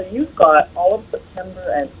 So you've got all of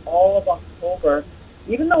September and all of October.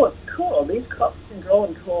 Even though it's cool, these crops can grow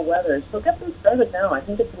in cool weather. So get them started now. I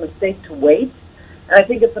think it's a mistake to wait. And I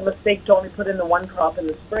think it's a mistake to only put in the one crop in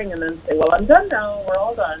the spring and then say, well, I'm done now. We're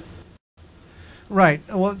all done. Right.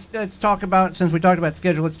 Well, let's talk about, since we talked about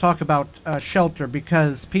schedule, let's talk about shelter,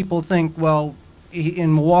 because people think, well,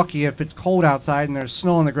 in Milwaukee, if it's cold outside and there's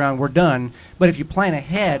snow on the ground, we're done. But if you plan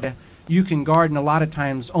ahead, you can garden a lot of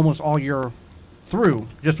times almost all year through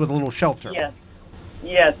just with a little shelter.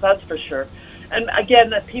 Yes, that's for sure. And again,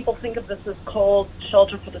 that people think of this as cold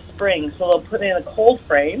shelter for the spring, so they'll put in a cold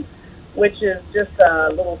frame, which is just a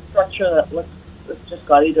little structure it's just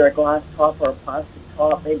got either a glass top or a plastic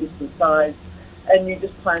top, maybe some sides, and you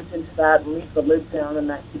just plant into that and leave the lid down, and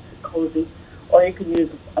that keeps it cozy. Or you can use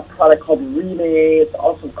a product called Relay. It's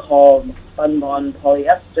also called Spun-Bond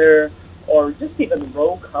polyester, or just even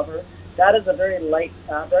row cover. That is a very light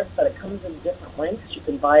fabric, but it comes in different lengths. You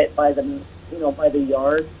can buy it by the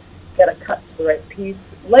yard. Get a cut to the right piece,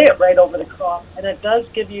 lay it right over the crop, and it does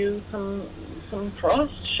give you some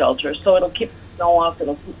frost shelter. So it'll keep the snow off.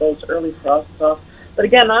 It'll keep those early frosts off. But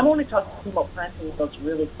again, I'm only talking about planting those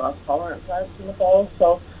really frost-tolerant plants in the fall.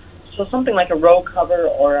 So something like a row cover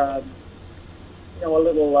or a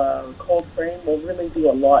little cold frame will really do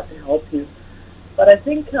a lot to help you. But I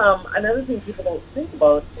think another thing people don't think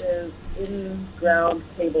about is in-ground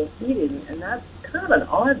cable heating, and that's kind of an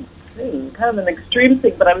odd thing, kind of an extreme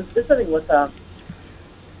thing. But I was visiting with a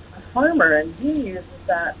farmer, and he uses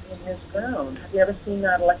that in his ground. Have you ever seen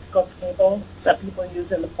that electrical cable that people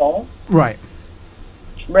use in the fall? Right.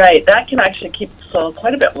 Right. That can actually keep the soil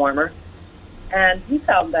quite a bit warmer. And he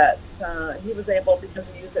found that he was able, because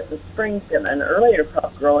he used it in the spring in an earlier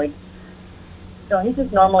crop growing, he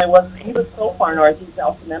just normally wasn't, he was so far north, he's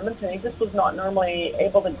out in Edmonton, he just was not normally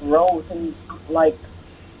able to grow things like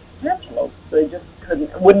cantaloupes. They just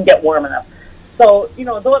wouldn't get warm enough. So,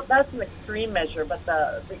 that's an extreme measure, but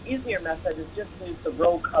the easier method is just use the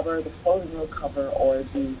row cover, the floating row cover, or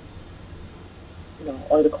the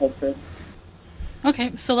cold frame.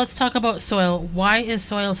 Okay, so let's talk about soil. Why is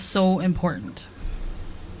soil so important?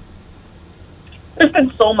 There's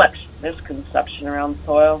been so much misconception around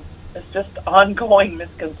soil. It's just ongoing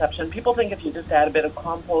misconception. People think if you just add a bit of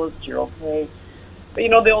compost, you're okay. But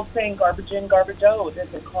the old saying, garbage in, garbage out.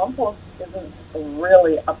 If the compost isn't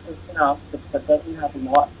really up to snuff, if it doesn't have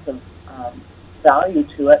lots of value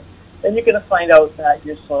to it, then you're going to find out that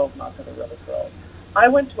your soil's not going to really grow. I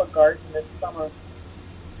went to a garden this summer.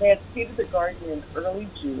 They had seeded the garden in early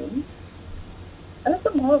June. And it's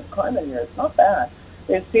a mild climate here. It's not bad.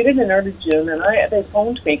 They had seeded in early June, and they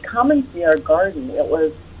phoned me, come and see our garden. It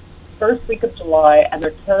was first week of July, and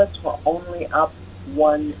their carrots were only up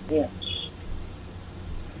 1 inch.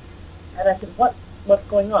 And I said, what's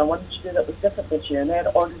going on? What did you do that was different this year? And they had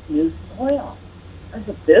ordered new soil. I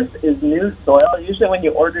said, this is new soil. Usually when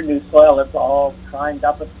you order new soil, it's all primed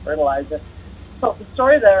up with fertilizer. So the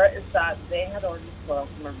story there is that they had ordered soil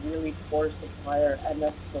from a really poor supplier, and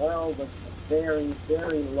the soil was very,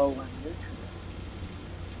 very low on nutrients.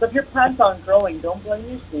 So if your plants aren't growing, don't blame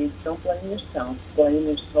your seeds, don't blame yourself, blame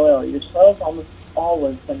your soil. Your soil is almost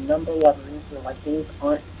always the number one reason why things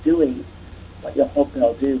aren't doing what you hope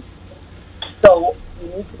they'll do. So you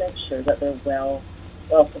need to make sure that they're well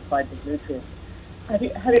supplied with nutrients. Have you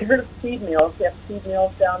heard of seed meals? Do you have seed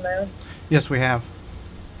meals down there? Yes, we have.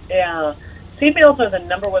 Yeah. Seed meals are the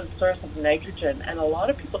number one source of nitrogen, and a lot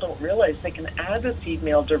of people don't realize they can add the seed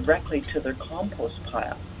meal directly to their compost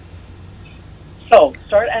pile. So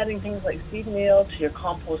start adding things like seed meal to your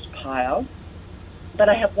compost pile. But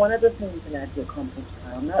I have one other thing you can add to your compost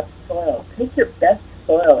pile, and that's soil. Take your best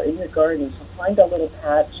soil in your garden, so find a little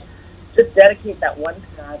patch, just dedicate that one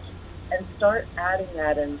patch, and start adding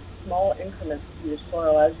that in small increments to your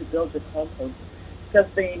soil as you build your compost.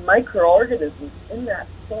 Because the microorganisms in that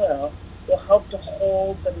soil will help to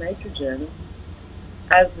hold the nitrogen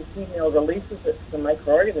as the seed meal releases it to the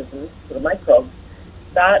microorganisms, to the microbes.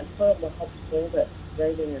 That soil will help hold it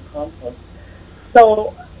right in your compost.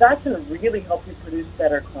 So that can really help you produce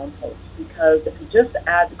better compost, because if you just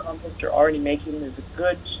add the compost you're already making, there's a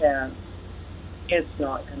good chance it's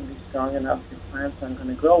not going to be strong enough, your plants aren't going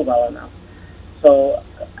to grow well enough. So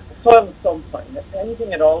soil is so important. If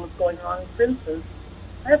anything at all is going wrong, for instance,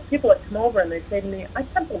 I have people that come over and they say to me, I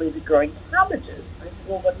can't believe you're growing cabbages. I said,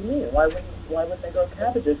 well, what do you mean? Why wouldn't they grow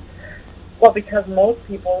cabbages? Well, because most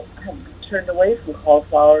people have turned away from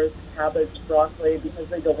cauliflowers, cabbage, broccoli, because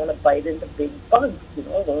they don't want to bite into big bugs,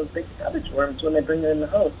 those big cabbage worms when they bring it in the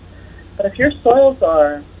house. But if your soils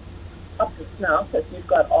are up to snuff, if you've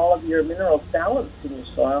got all of your minerals balanced in your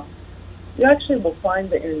soil, you actually will find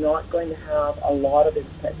that you're not going to have a lot of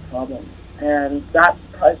insect problems. And that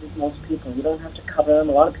surprises most people. You don't have to cover them.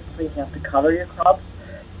 A lot of people think you have to cover your crops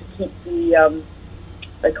to keep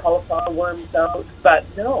the cauliflower worms out. But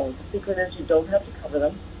no, the secret is you don't have to cover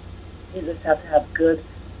them. You just have to have good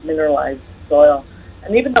mineralized soil.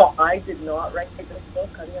 And even though I did not write this book,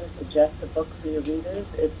 I'm going to suggest a book for your readers.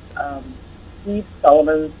 It's Steve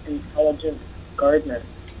Sullivan's Intelligent Gardener.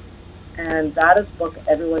 And that is a book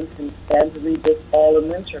everyone can stand to read this fall and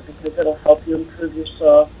winter, because it'll help you improve your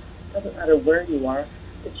soil. It doesn't matter where you are.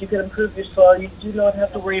 If you can improve your soil, you do not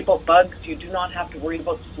have to worry about bugs. You do not have to worry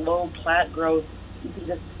about slow plant growth. You can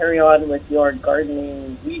just carry on with your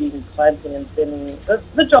gardening, weeding, planting, and thinning.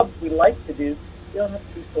 The jobs we like to do. You don't have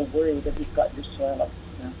to be so worried if you've got your soil up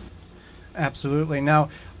to snuff. Absolutely. Now,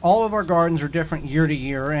 all of our gardens are different year to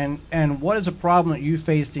year, and what is a problem that you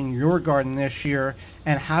faced in your garden this year,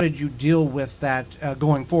 and how did you deal with that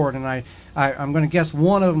going forward? And I'm going to guess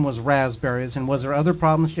one of them was raspberries, and was there other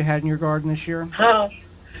problems you had in your garden this year?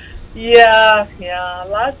 Yeah.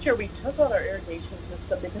 Last year we took out our irrigation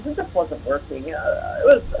system because it just wasn't working. It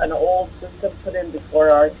was an old system put in before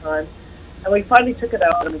our time. And we finally took it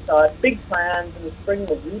out and we thought, big plans in the spring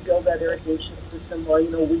we'll rebuild that irrigation system. Well,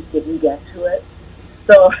 we didn't get to it.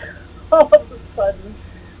 So all of a sudden,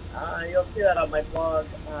 you'll see that on my blog,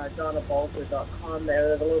 donnabalzer.com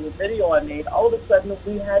there, the little video I made. All of a sudden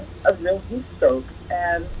we had a real heat stroke,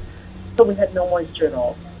 and so we had no moisture at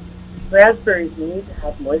all. Raspberries need to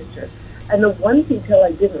have moisture. And the one detail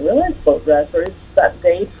I didn't realize about raspberries is that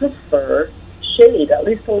they prefer shade, at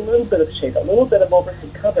least a little bit of shade, a little bit of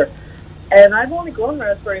overhead cover. And I've only grown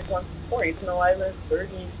raspberries once before, even though I'm a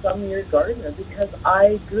 30-some-year gardener, because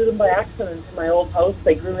I grew them by accident in my old house.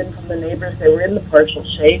 They grew in from the neighbors. They were in the partial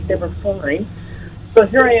shade. They were fine. So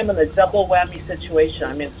here I am in a double whammy situation.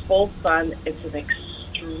 I'm in full sun. It's an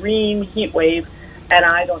extreme heat wave, and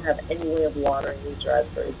I don't have any way of watering these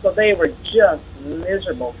raspberries. So they were just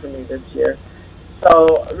miserable for me this year.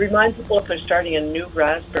 So remind people, if they're starting a new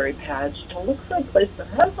raspberry patch, to look for a place that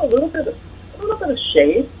has a little bit of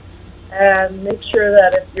shade. And make sure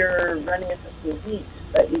that if you're running into some heat,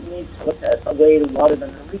 that you need to look at a way to water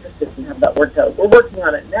them. And we just didn't have that worked out. We're working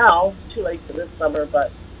on it now. It's too late for this summer, but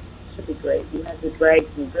it should be great. We had to drag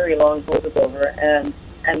some very long hoses over, and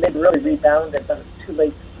they've really rebounded, but it's too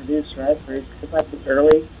late to produce raspberries because I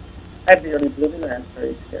have the early blooming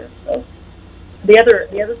raspberries here. So the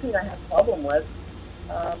other thing I have a problem with,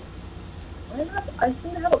 I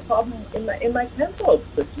seem to have a problem in my cantaloupes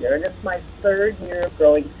this year, and it's my third year of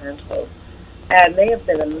growing cantaloupes, and they have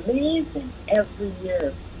been amazing every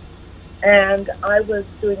year. And I was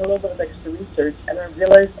doing a little bit of extra research, and I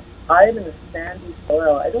realized I'm in a sandy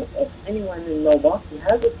soil. I don't know if anyone in Milwaukee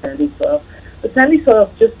has a sandy soil, but sandy soils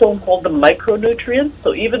just don't hold the micronutrients.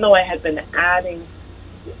 So even though I had been adding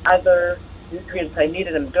the other nutrients I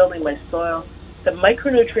needed in building my soil, the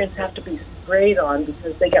micronutrients have to be sprayed on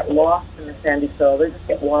because they get lost in the sandy soil. They just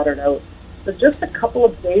get watered out. So just a couple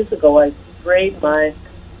of days ago, I sprayed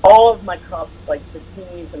all of my crops, like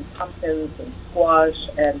zucchinis and pumpkins and squash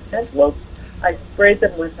and cantaloupes. I sprayed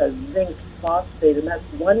them with a zinc phosphate, and that's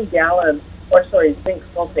zinc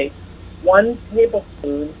sulfate, 1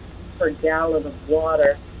 tablespoon per gallon of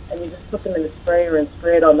water, and you just put them in the sprayer and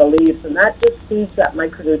spray it on the leaves, and that just feeds that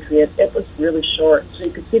micronutrient. It was really short, so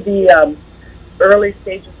you could see the early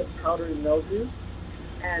stages of powdery mildew,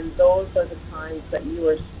 and those are the signs that you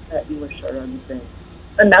were short on zinc.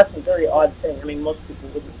 And that's a very odd thing. I mean, most people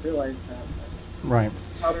wouldn't realize that. Right.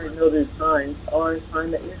 Powdery mildew signs are a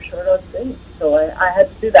sign that you're short on zinc. So I had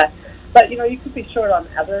to do that. But, you could be short on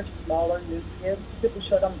other smaller nutrients. You could be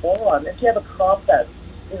short on boron. If you have a crop that,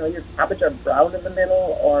 your cabbage are brown in the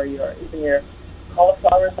middle, or even your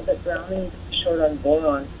cauliflower is a bit browny, you could be short on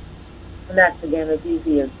boron. And that's, again, as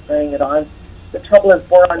easy as spraying it on. The trouble is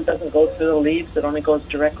boron doesn't go through the leaves. It only goes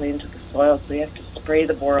directly into the soil. So you have to spray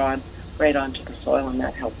the boron right onto the soil, and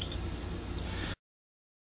that helps.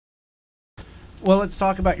 Well, let's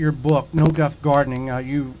talk about your book, No Guff Gardening.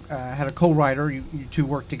 You had a co-writer. You two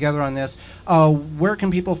worked together on this. Where can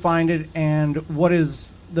people find it, and what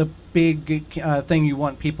is the big thing you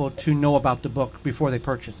want people to know about the book before they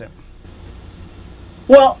purchase it?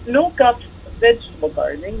 Well, No Guff Vegetable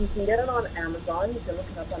Gardening, you can get it on Amazon. You can look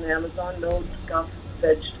it up on Amazon, No Guff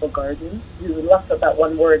Vegetable Gardening. You left out that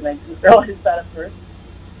one word, and I didn't realize that at first.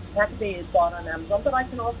 That can be bought on Amazon, but I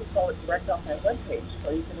can also sell it direct off my webpage.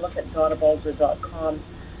 So you can look at donnabalzer.com.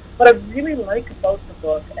 What I really like about the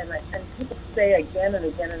book, and people say again and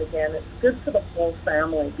again and again, it's good for the whole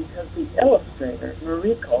family because the illustrator,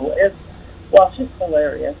 Mariko, is, well, she's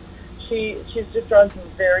hilarious. She's just drawn some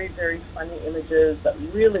very, very funny images that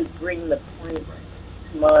really bring the point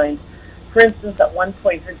to mind. For instance, at one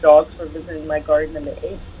point, her dogs were visiting my garden and they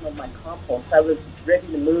ate some of my compost. I was ready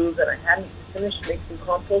to move and I hadn't finished making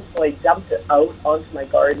compost, so I dumped it out onto my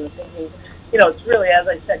garden thinking, it's really, as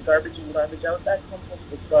I said, garbage in, garbage out. That compost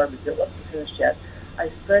was garbage. It wasn't finished yet. I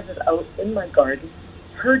spread it out in my garden.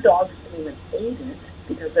 Her dogs came and ate it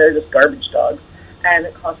because they're just garbage dogs, and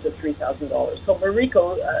it cost us $3,000. So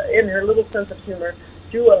Mariko, in her little sense of humor,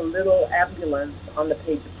 drew a little ambulance on the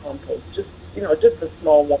page of compost, just a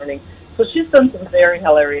small warning. So she's done some very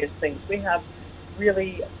hilarious things. We have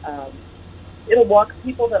really, it'll walk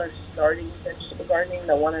people that are starting vegetable gardening,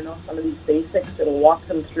 that want to know some of these basics. It'll walk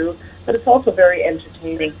them through, but it's also very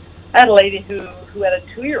entertaining. I had a lady who had a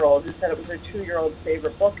 2-year-old who said it was her 2-year-old's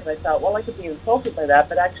favorite book, and I thought, well, I could be insulted by that,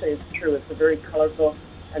 but actually it's true. It's a very colorful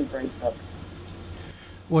and bright book.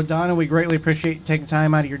 Well, Donna, we greatly appreciate you taking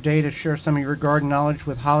time out of your day to share some of your garden knowledge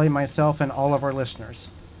with Holly, myself, and all of our listeners.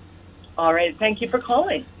 All right. Thank you for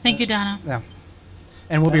calling. Thank you, Donna. Yeah.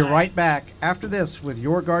 And we'll be right back after this with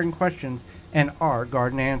your garden questions and our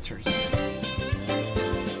garden answers.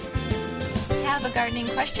 Have a gardening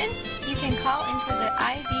question? You can call into the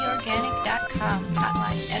ivorganic.com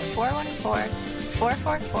hotline at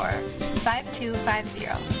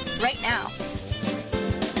 414-444-5250 right now.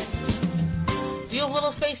 Do you have a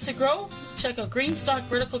little space to grow? Check out Greenstock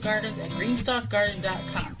Vertical Gardens at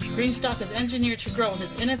greenstockgarden.com. Greenstock is engineered to grow with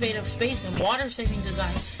its innovative space and water-saving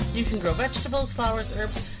design. You can grow vegetables, flowers,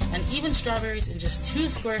 herbs, and even strawberries in just 2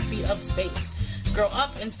 square feet of space. Grow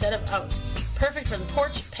up instead of out. Perfect for the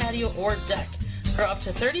porch, patio, or deck. Grow up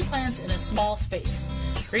to 30 plants in a small space.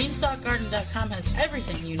 GreenstockGarden.com has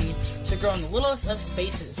everything you need to grow in the littlest of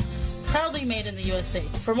spaces. Proudly made in the USA.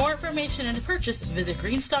 For more information and to purchase, visit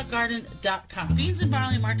greenstockgarden.com. Beans and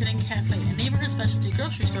Barley Market and Cafe, a neighborhood specialty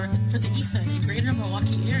grocery store for the east side and greater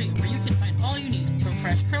Milwaukee area, where you can find all you need, from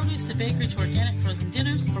fresh produce to bakery to organic frozen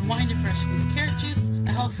dinners, from wine to fresh squeezed carrot juice.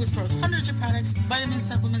 A health food store with hundreds of products, vitamins,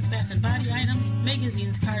 supplements, bath and body items,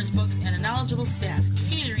 magazines, cards, books, and a knowledgeable staff.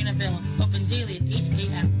 Catering available, open daily at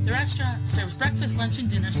 8 a.m. The restaurant serves breakfast, lunch, and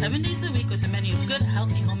dinner 7 days a week with a menu of good,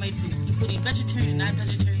 healthy, homemade food, including vegetarian and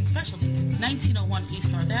non-vegetarian specialties. 1901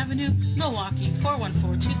 East North Avenue, Milwaukee,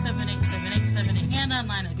 414-278-7878, and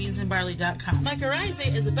online at beansandbarley.com.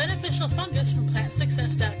 Mycorrhizae is a beneficial fungus from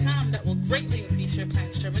PlantSuccess.com that will greatly increase your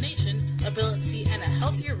plant's germination, ability, and a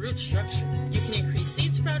healthier root structure. You can increase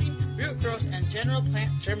seed sprouting, root growth, and general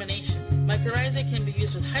plant germination. Mycorrhizae can be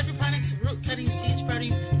used with hydroponics, root cutting, seed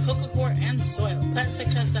sprouting, coco coir, and soil.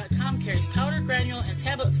 PlantSuccess.com carries powder, granule, and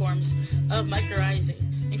tablet forms of mycorrhizae.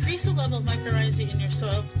 Increase the level of mycorrhizae in your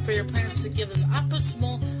soil for your plants to give them the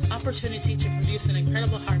optimal opportunity to produce an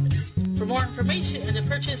incredible harvest. For more information and to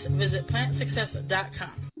purchase, visit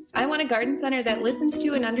PlantSuccess.com. I want a garden center that listens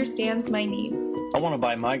to and understands my needs. I want to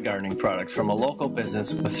buy my gardening products from a local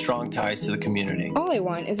business with strong ties to the community. All I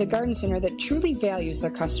want is a garden center that truly values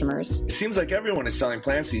their customers. It seems like everyone is selling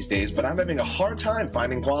plants these days, but I'm having a hard time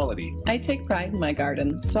finding quality. I take pride in my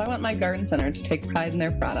garden, so I want my garden center to take pride in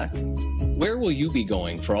their products. Where will you be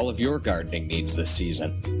going for all of your gardening needs this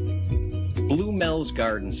season? Blue Mel's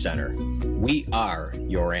Garden Center. We are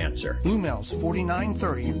your answer. Blue Mel's,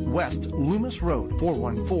 4930 West Loomis Road,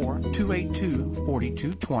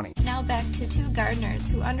 414-282-4220. Now back to two gardeners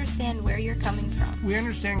who understand where you're coming from. We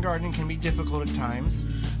understand gardening can be difficult at times,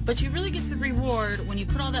 but you really get the reward when you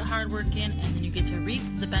put all that hard work in and then you get to reap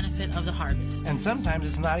the benefit of the harvest. And sometimes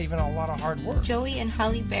it's not even a lot of hard work. Joey and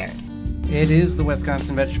Holly Baird. It is the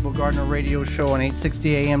Wisconsin Vegetable Gardener Radio Show on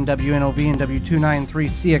 860 AM WNOV and W293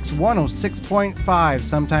 CX 106.5.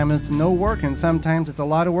 Sometimes it's no work, and sometimes it's a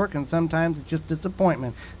lot of work, and sometimes it's just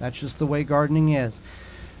disappointment. That's just the way gardening is.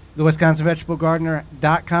 The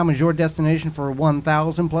WisconsinVegetableGardener.com is your destination for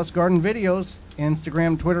 1,000 plus garden videos,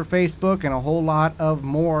 Instagram, Twitter, Facebook, and a whole lot of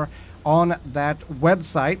more on that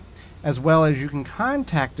website, as well as you can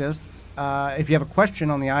contact us if you have a question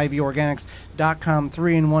on the ivorganics.com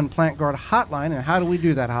 3-in-1 Plant Guard hotline. And how do we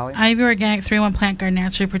do that, Holly? IV Organic 3-in-1 Plant Guard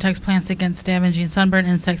naturally protects plants against damaging sunburn,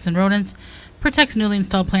 insects, and rodents. Protects newly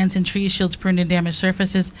installed plants and trees, shields pruned and damaged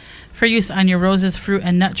surfaces for use on your roses, fruit,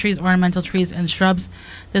 and nut trees, ornamental trees, and shrubs.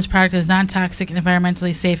 This product is non-toxic,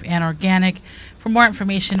 environmentally safe, and organic. For more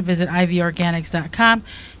information, visit ivorganics.com.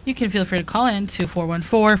 You can feel free to call in to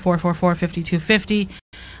 414-444-5250.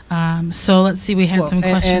 So let's see, we had some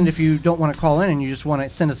questions. And if you don't want to call in and you just want to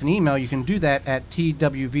send us an email, you can do that at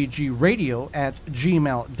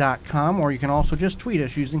twvgradio@gmail.com, or you can also just tweet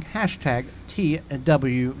us using hashtag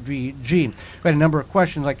TWVG. We had a number of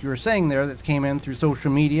questions, like you were saying there, that came in through social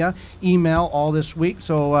media, email, all this week.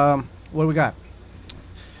 So what do we got?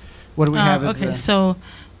 What do we have? Okay, so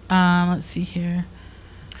let's see here.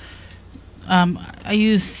 I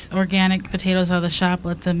use organic potatoes out of the shop,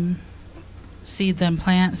 let them seed, then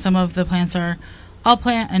plant. Some of the plants are all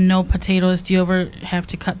plant and no potatoes. Do you ever have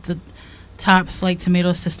to cut the tops like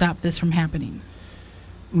tomatoes to stop this from happening?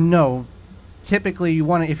 No. Typically, you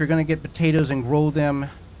want to, if you're going to get potatoes and grow them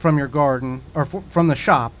from your garden, or from the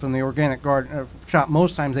shop, from the organic garden shop,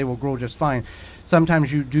 most times they will grow just fine.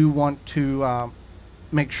 Sometimes you do want to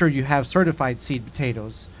make sure you have certified seed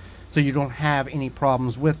potatoes, so you don't have any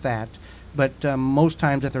problems with that. But most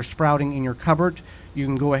times, if they're sprouting in your cupboard, you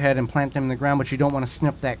can go ahead and plant them in the ground, but you don't want to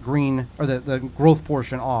snip that green or the growth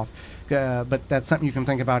portion off. But that's something you can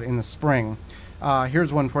think about in the spring.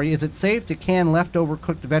 Here's one for you. Is it safe to can leftover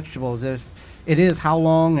cooked vegetables? If it is, how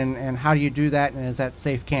long and how do you do that, and is that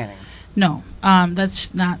safe canning? No,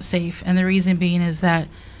 that's not safe. And the reason being is that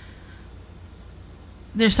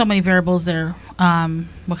there's so many variables there.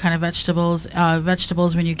 What kind of vegetables?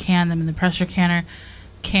 Vegetables, when you can them in the pressure canner,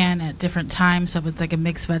 can at different times. So if it's like a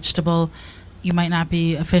mixed vegetable, you might not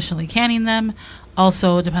be efficiently canning them.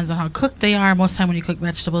 Also, it depends on how cooked they are. Most time when you cook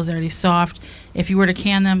vegetables, they're already soft. If you were to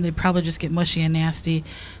can them, they'd probably just get mushy and nasty.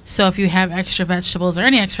 So if you have extra vegetables or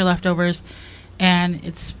any extra leftovers and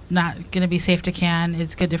it's not going to be safe to can,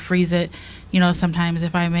 it's good to freeze it. You know, sometimes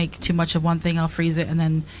if I make too much of one thing, I'll freeze it and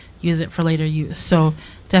then use it for later use. So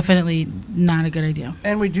definitely not a good idea.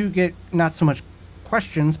 And we do get not so much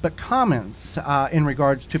questions, but comments in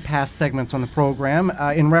regards to past segments on the program.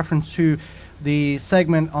 In reference to the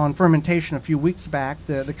segment on fermentation a few weeks back,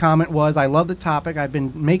 the comment was, I love the topic. I've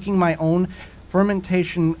been making my own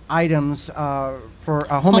fermentation items for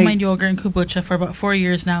a homemade yogurt and kombucha for about 4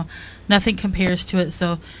 years now. Nothing compares to it,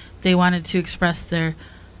 so they wanted to express their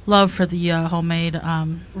love for the homemade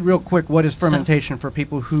Real quick, what is fermentation for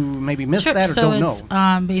people who maybe missed that or don't know? So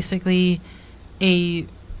it's basically a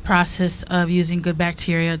process of using good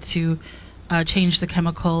bacteria to change the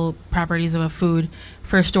chemical properties of a food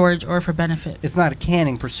for storage or for benefit. It's not a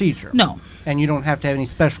canning procedure. No. And you don't have to have any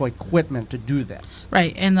special equipment to do this.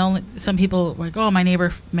 Right. And some people are like, oh, my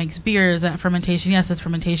neighbor makes beer. Is that fermentation? Yes, that's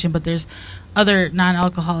fermentation, but there's other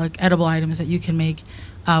non-alcoholic edible items that you can make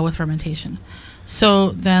with fermentation. So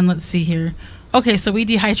then let's see here. Okay, so we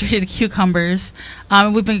dehydrated cucumbers.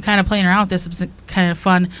 We've been kind of playing around with this. It's kind of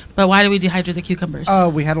fun. But why do we dehydrate the cucumbers?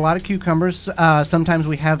 We had a lot of cucumbers. Sometimes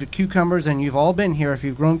we have the cucumbers, and you've all been here if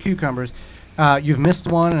you've grown cucumbers. You've missed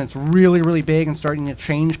one, and it's really, really big and starting to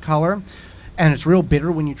change color. And it's real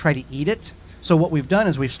bitter when you try to eat it. So what we've done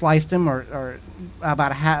is we've sliced them or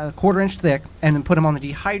about a quarter-inch thick and then put them on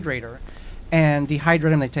the dehydrator. And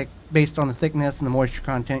dehydrate them. They take, based on the thickness and the moisture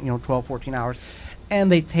content, 12, 14 hours.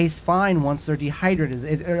 And they taste fine once they're dehydrated.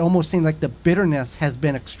 It almost seems like the bitterness has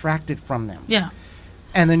been extracted from them. Yeah.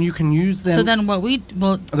 And then you can use them. So then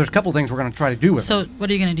there's a couple things we're going to try to do with them. So what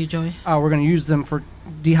are you going to do, Joey? We're going to use them for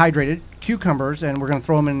dehydrated cucumbers, and we're going to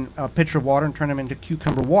throw them in a pitcher of water and turn them into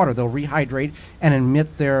cucumber water. They'll rehydrate and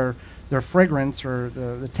emit their fragrance or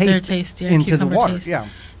the taste, into the water. Taste. Yeah.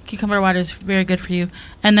 Cucumber water is very good for you.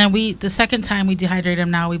 And then the second time we dehydrate them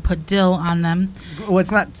now, we put dill on them. Well, it's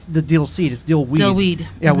not the dill seed, it's dill weed. Dill weed.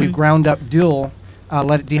 Yeah, we've ground up dill,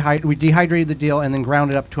 let it dehydrate. We dehydrated the dill and then ground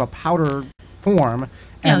it up to a powder form.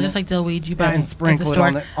 Yeah, just like dill weed you buy and sprinkle at the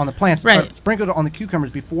store. It on the plants. Right. Sprinkle it on the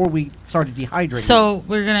cucumbers before we started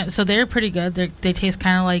dehydrating. So they're pretty good. They taste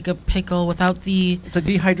kind of like a pickle without the. It's a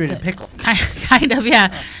dehydrated pickle. Kind of,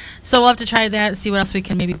 yeah. So we'll have to try that. See what else we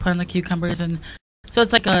can maybe put on the cucumbers and. So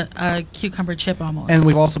it's like a cucumber chip almost. And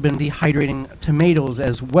we've also been dehydrating tomatoes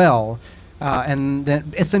as well. And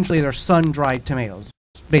then essentially they're sun-dried tomatoes,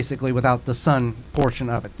 basically without the sun portion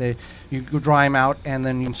of it. You dry them out and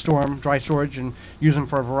then you can store them, dry storage, and use them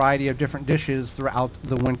for a variety of different dishes throughout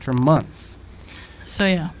the winter months. So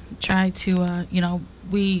yeah, try to,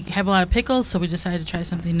 we have a lot of pickles, so we decided to try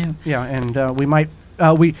something new. Yeah, and we might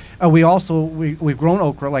We've grown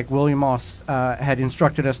okra like William Moss had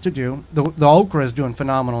instructed us to do. The okra is doing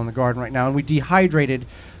phenomenal in the garden right now, and we dehydrated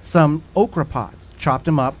some okra pods, chopped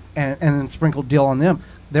them up, and then sprinkled dill on them.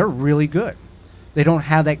 They're really good. They don't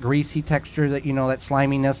have that greasy texture that that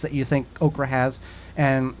sliminess that you think okra has,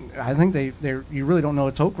 and I think you really don't know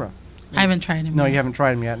it's okra. I haven't tried them. No, yet. you haven't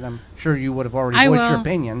tried them yet, and I'm sure you would have already voiced your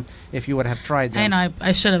opinion if you would have tried them. I know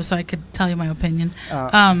I should have, so I could tell you my opinion.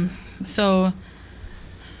 So,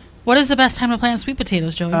 what is the best time to plant sweet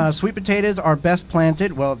potatoes, Joey? Sweet potatoes are best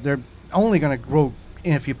planted. Well, they're only going to grow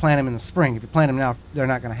if you plant them in the spring. If you plant them now, they're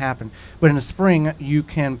not going to happen. But in the spring, you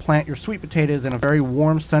can plant your sweet potatoes in a very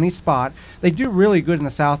warm, sunny spot. They do really good in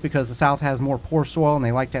the south because the south has more poor soil, and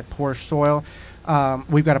they like that porous soil.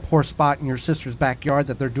 We've got a poor spot in your sister's backyard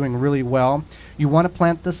that they're doing really well. You want to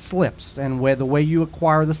plant the slips, and the way you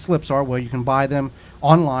acquire the slips are, well, you can buy them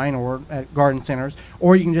online or at garden centers,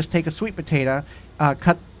 or you can just take a sweet potato,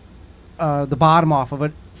 cut the bottom off of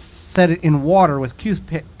it, set it in water with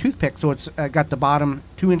toothpick so it's got the bottom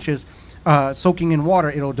 2 inches soaking in water.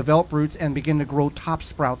 It'll develop roots and begin to grow top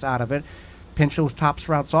sprouts out of it. Pinch those top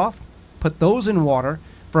sprouts off, put those in water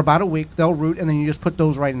for about a week. They'll root, and then you just put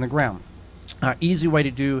those right in the ground. Easy way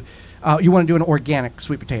to do, you want to do an organic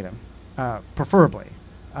sweet potato, preferably.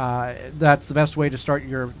 That's the best way to start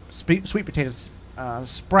your sweet potato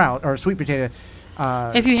sprout or sweet potato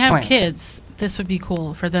if you have plant. kids, this would be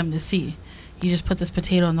cool for them to see. You just put this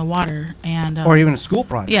potato in the water and or even a school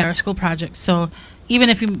project. Yeah, or a school project. So even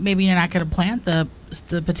if maybe you're not going to plant the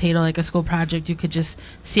potato like a school project, you could just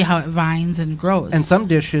see how it vines and grows. And some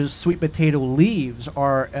dishes, sweet potato leaves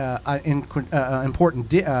are an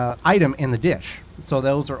important item in the dish. So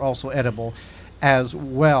those are also edible as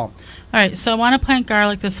well. All right, so I want to plant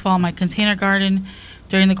garlic this fall in my container garden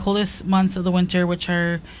during the coldest months of the winter, which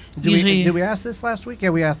are usually... Did we ask this last week? Yeah,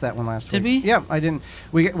 we asked that one last week. Did we? Yeah, I didn't.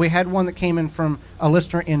 We had one that came in from a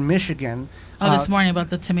listener in Michigan. This morning about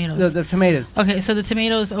the tomatoes. The tomatoes. Okay, so the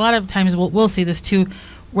tomatoes, a lot of times we'll see this too,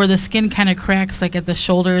 where the skin kind of cracks like at the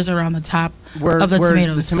shoulders around the top of the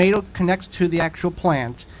tomatoes. The tomato connects to the actual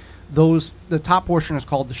plant. The top portion is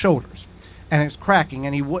called the shoulders, and it's cracking.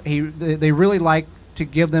 And they really like to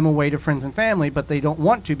give them away to friends and family, but they don't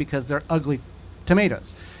want to because they're ugly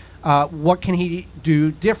tomatoes. What can he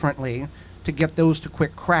do differently to get those to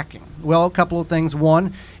quit cracking? Well, a couple of things.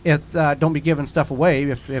 One, don't be giving stuff away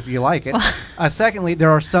if you like it. Secondly, there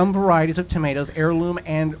are some varieties of tomatoes, heirloom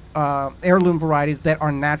varieties that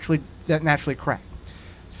naturally crack.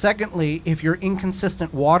 Secondly, if you're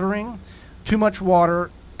inconsistent watering, too much water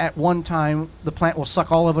at one time, the plant will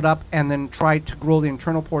suck all of it up and then try to grow the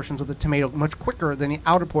internal portions of the tomato much quicker than the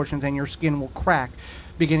outer portions, and your skin will crack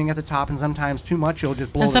beginning at the top, and sometimes too much you'll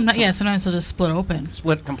just blow it. Sometimes it'll just split open.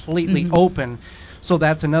 Split completely open. So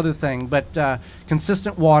that's another thing. But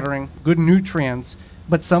consistent watering, good nutrients,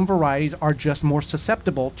 but some varieties are just more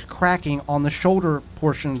susceptible to cracking on the shoulder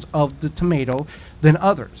portions of the tomato than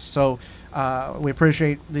others. So we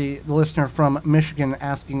appreciate the listener from Michigan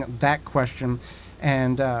asking that question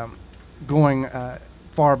and going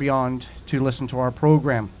far beyond to listen to our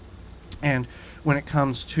program. And when it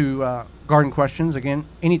comes to garden questions, again,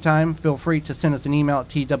 anytime, feel free to send us an email at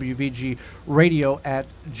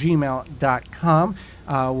twvgradio@gmail.com.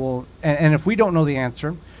 And if we don't know the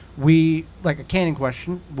answer, like a canning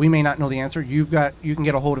question, we may not know the answer. You can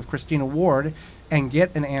get a hold of Christina Ward and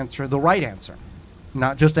get an answer, the right answer,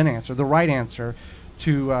 not just an answer, the right answer,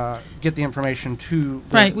 to get the information to...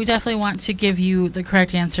 Right, we definitely want to give you the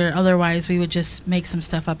correct answer. Otherwise, we would just make some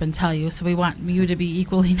stuff up and tell you. So we want you to be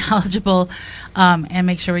equally knowledgeable and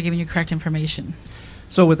make sure we're giving you correct information.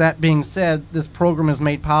 So with that being said, this program is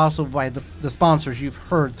made possible by the sponsors you've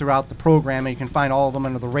heard throughout the program, and you can find all of them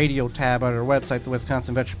under the radio tab on our website,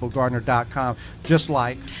 thewisconsinvegetablegardener.com, just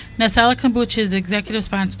like... Nasala Kombucha is the executive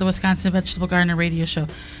sponsor of the Wisconsin Vegetable Gardener radio show.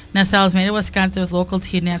 Nasala is made in Wisconsin with local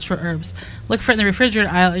tea and natural herbs. Look for it in the refrigerator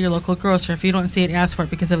aisle at your local grocer. If you don't see it, ask for it,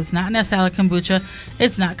 because if it's not Nasala Kombucha,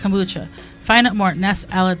 it's not kombucha. Find out more at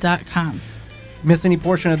nasala.com. Miss any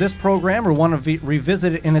portion of this program or want to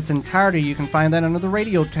revisit it in its entirety, you can find that under the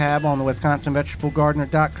radio tab on the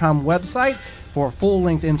WisconsinVegetableGardener.com website for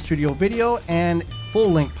full-length in-studio video and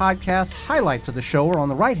full-length podcast. Highlights of the show are on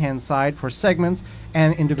the right-hand side for segments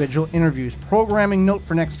and individual interviews. Programming note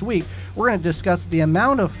for next week, we're going to discuss the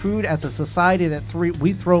amount of food as a society that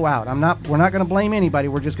we throw out. We're not going to blame anybody.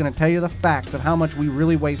 We're just going to tell you the facts of how much we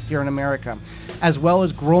really waste here in America, as well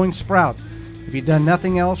as growing sprouts. If you've done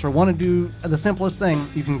nothing else or want to do the simplest thing,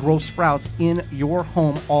 you can grow sprouts in your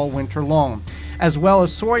home all winter long. As well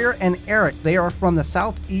as Sawyer and Eric. They are from the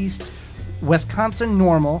Southeast Wisconsin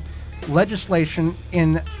Normal legislation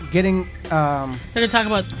in getting. They're going to talk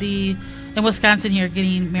about in Wisconsin here,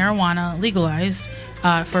 getting marijuana legalized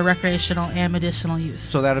for recreational and medicinal use.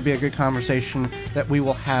 So that'll be a good conversation that we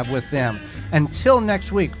will have with them. Until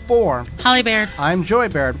next week, for Holly Baird, I'm Joy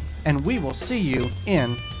Baird, and we will see you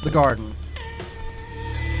in the garden.